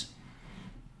clouds.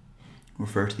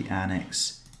 Refer to the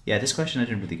annex. Yeah, this question I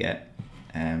didn't really get.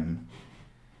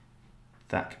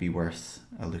 That could be worth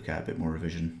a look at, a bit more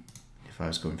revision if I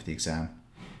was going for the exam.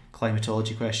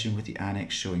 Climatology question with the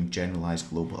annex showing generalized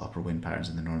global upper wind patterns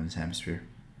in the northern hemisphere.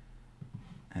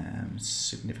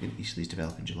 Significant easterlies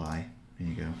develop in July. There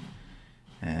you go.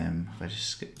 If I just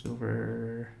skipped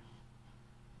over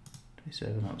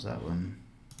 27, that was that one.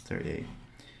 38.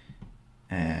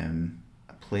 A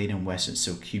plane in western,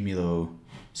 so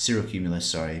cirrocumulus,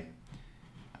 sorry,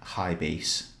 high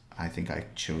base. I think I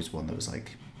chose one that was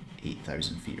like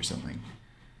 8,000 feet or something.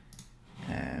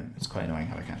 It's quite annoying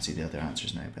how I can't see the other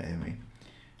answers now, but anyway.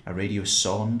 A radio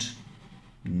sonde,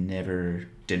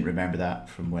 didn't remember that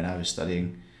from when I was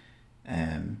studying.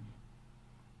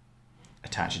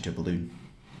 Attach it to a balloon,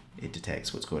 it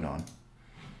detects what's going on.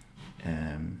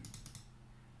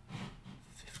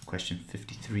 Question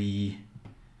 53,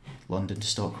 London to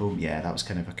Stockholm. Yeah, that was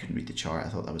kind of, I couldn't read the chart. I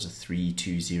thought that was a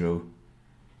 320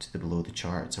 to the below the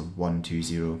chart. It's a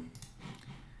 120.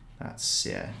 That's,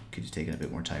 yeah, could have taken a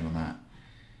bit more time on that.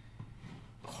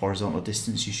 Horizontal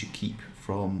distance you should keep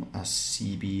from a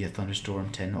CB, a thunderstorm,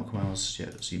 10 nautical miles. Yeah,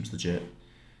 that seems legit.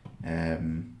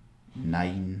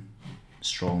 9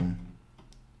 strong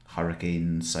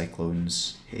hurricane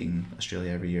cyclones hitting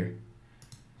Australia every year.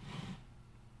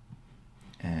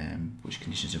 Which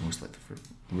conditions are most likely for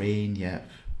rain? Yep.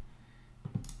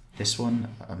 This one,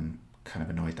 I'm kind of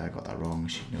annoyed that I got that wrong. I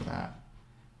should know that.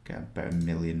 Get about 1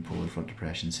 million polar front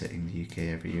depressions hitting the UK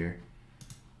every year.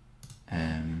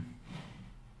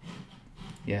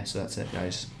 Yeah, so that's it,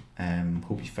 guys.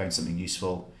 Hope you found something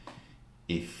useful.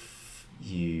 If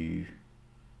you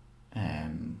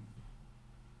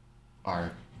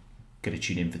are going to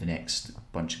tune in for the next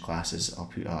bunch of classes, I'll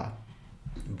put a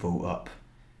vote up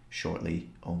shortly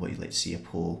on what you'd like to see, a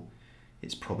poll.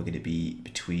 It's probably going to be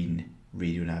between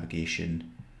radio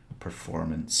navigation,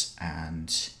 performance,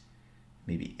 and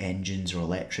maybe engines or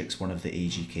electrics, one of the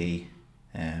AGK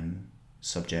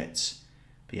subjects.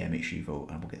 But yeah, make sure you vote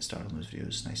and we'll get started on those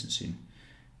videos nice and soon.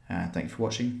 Thank you for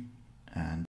watching, and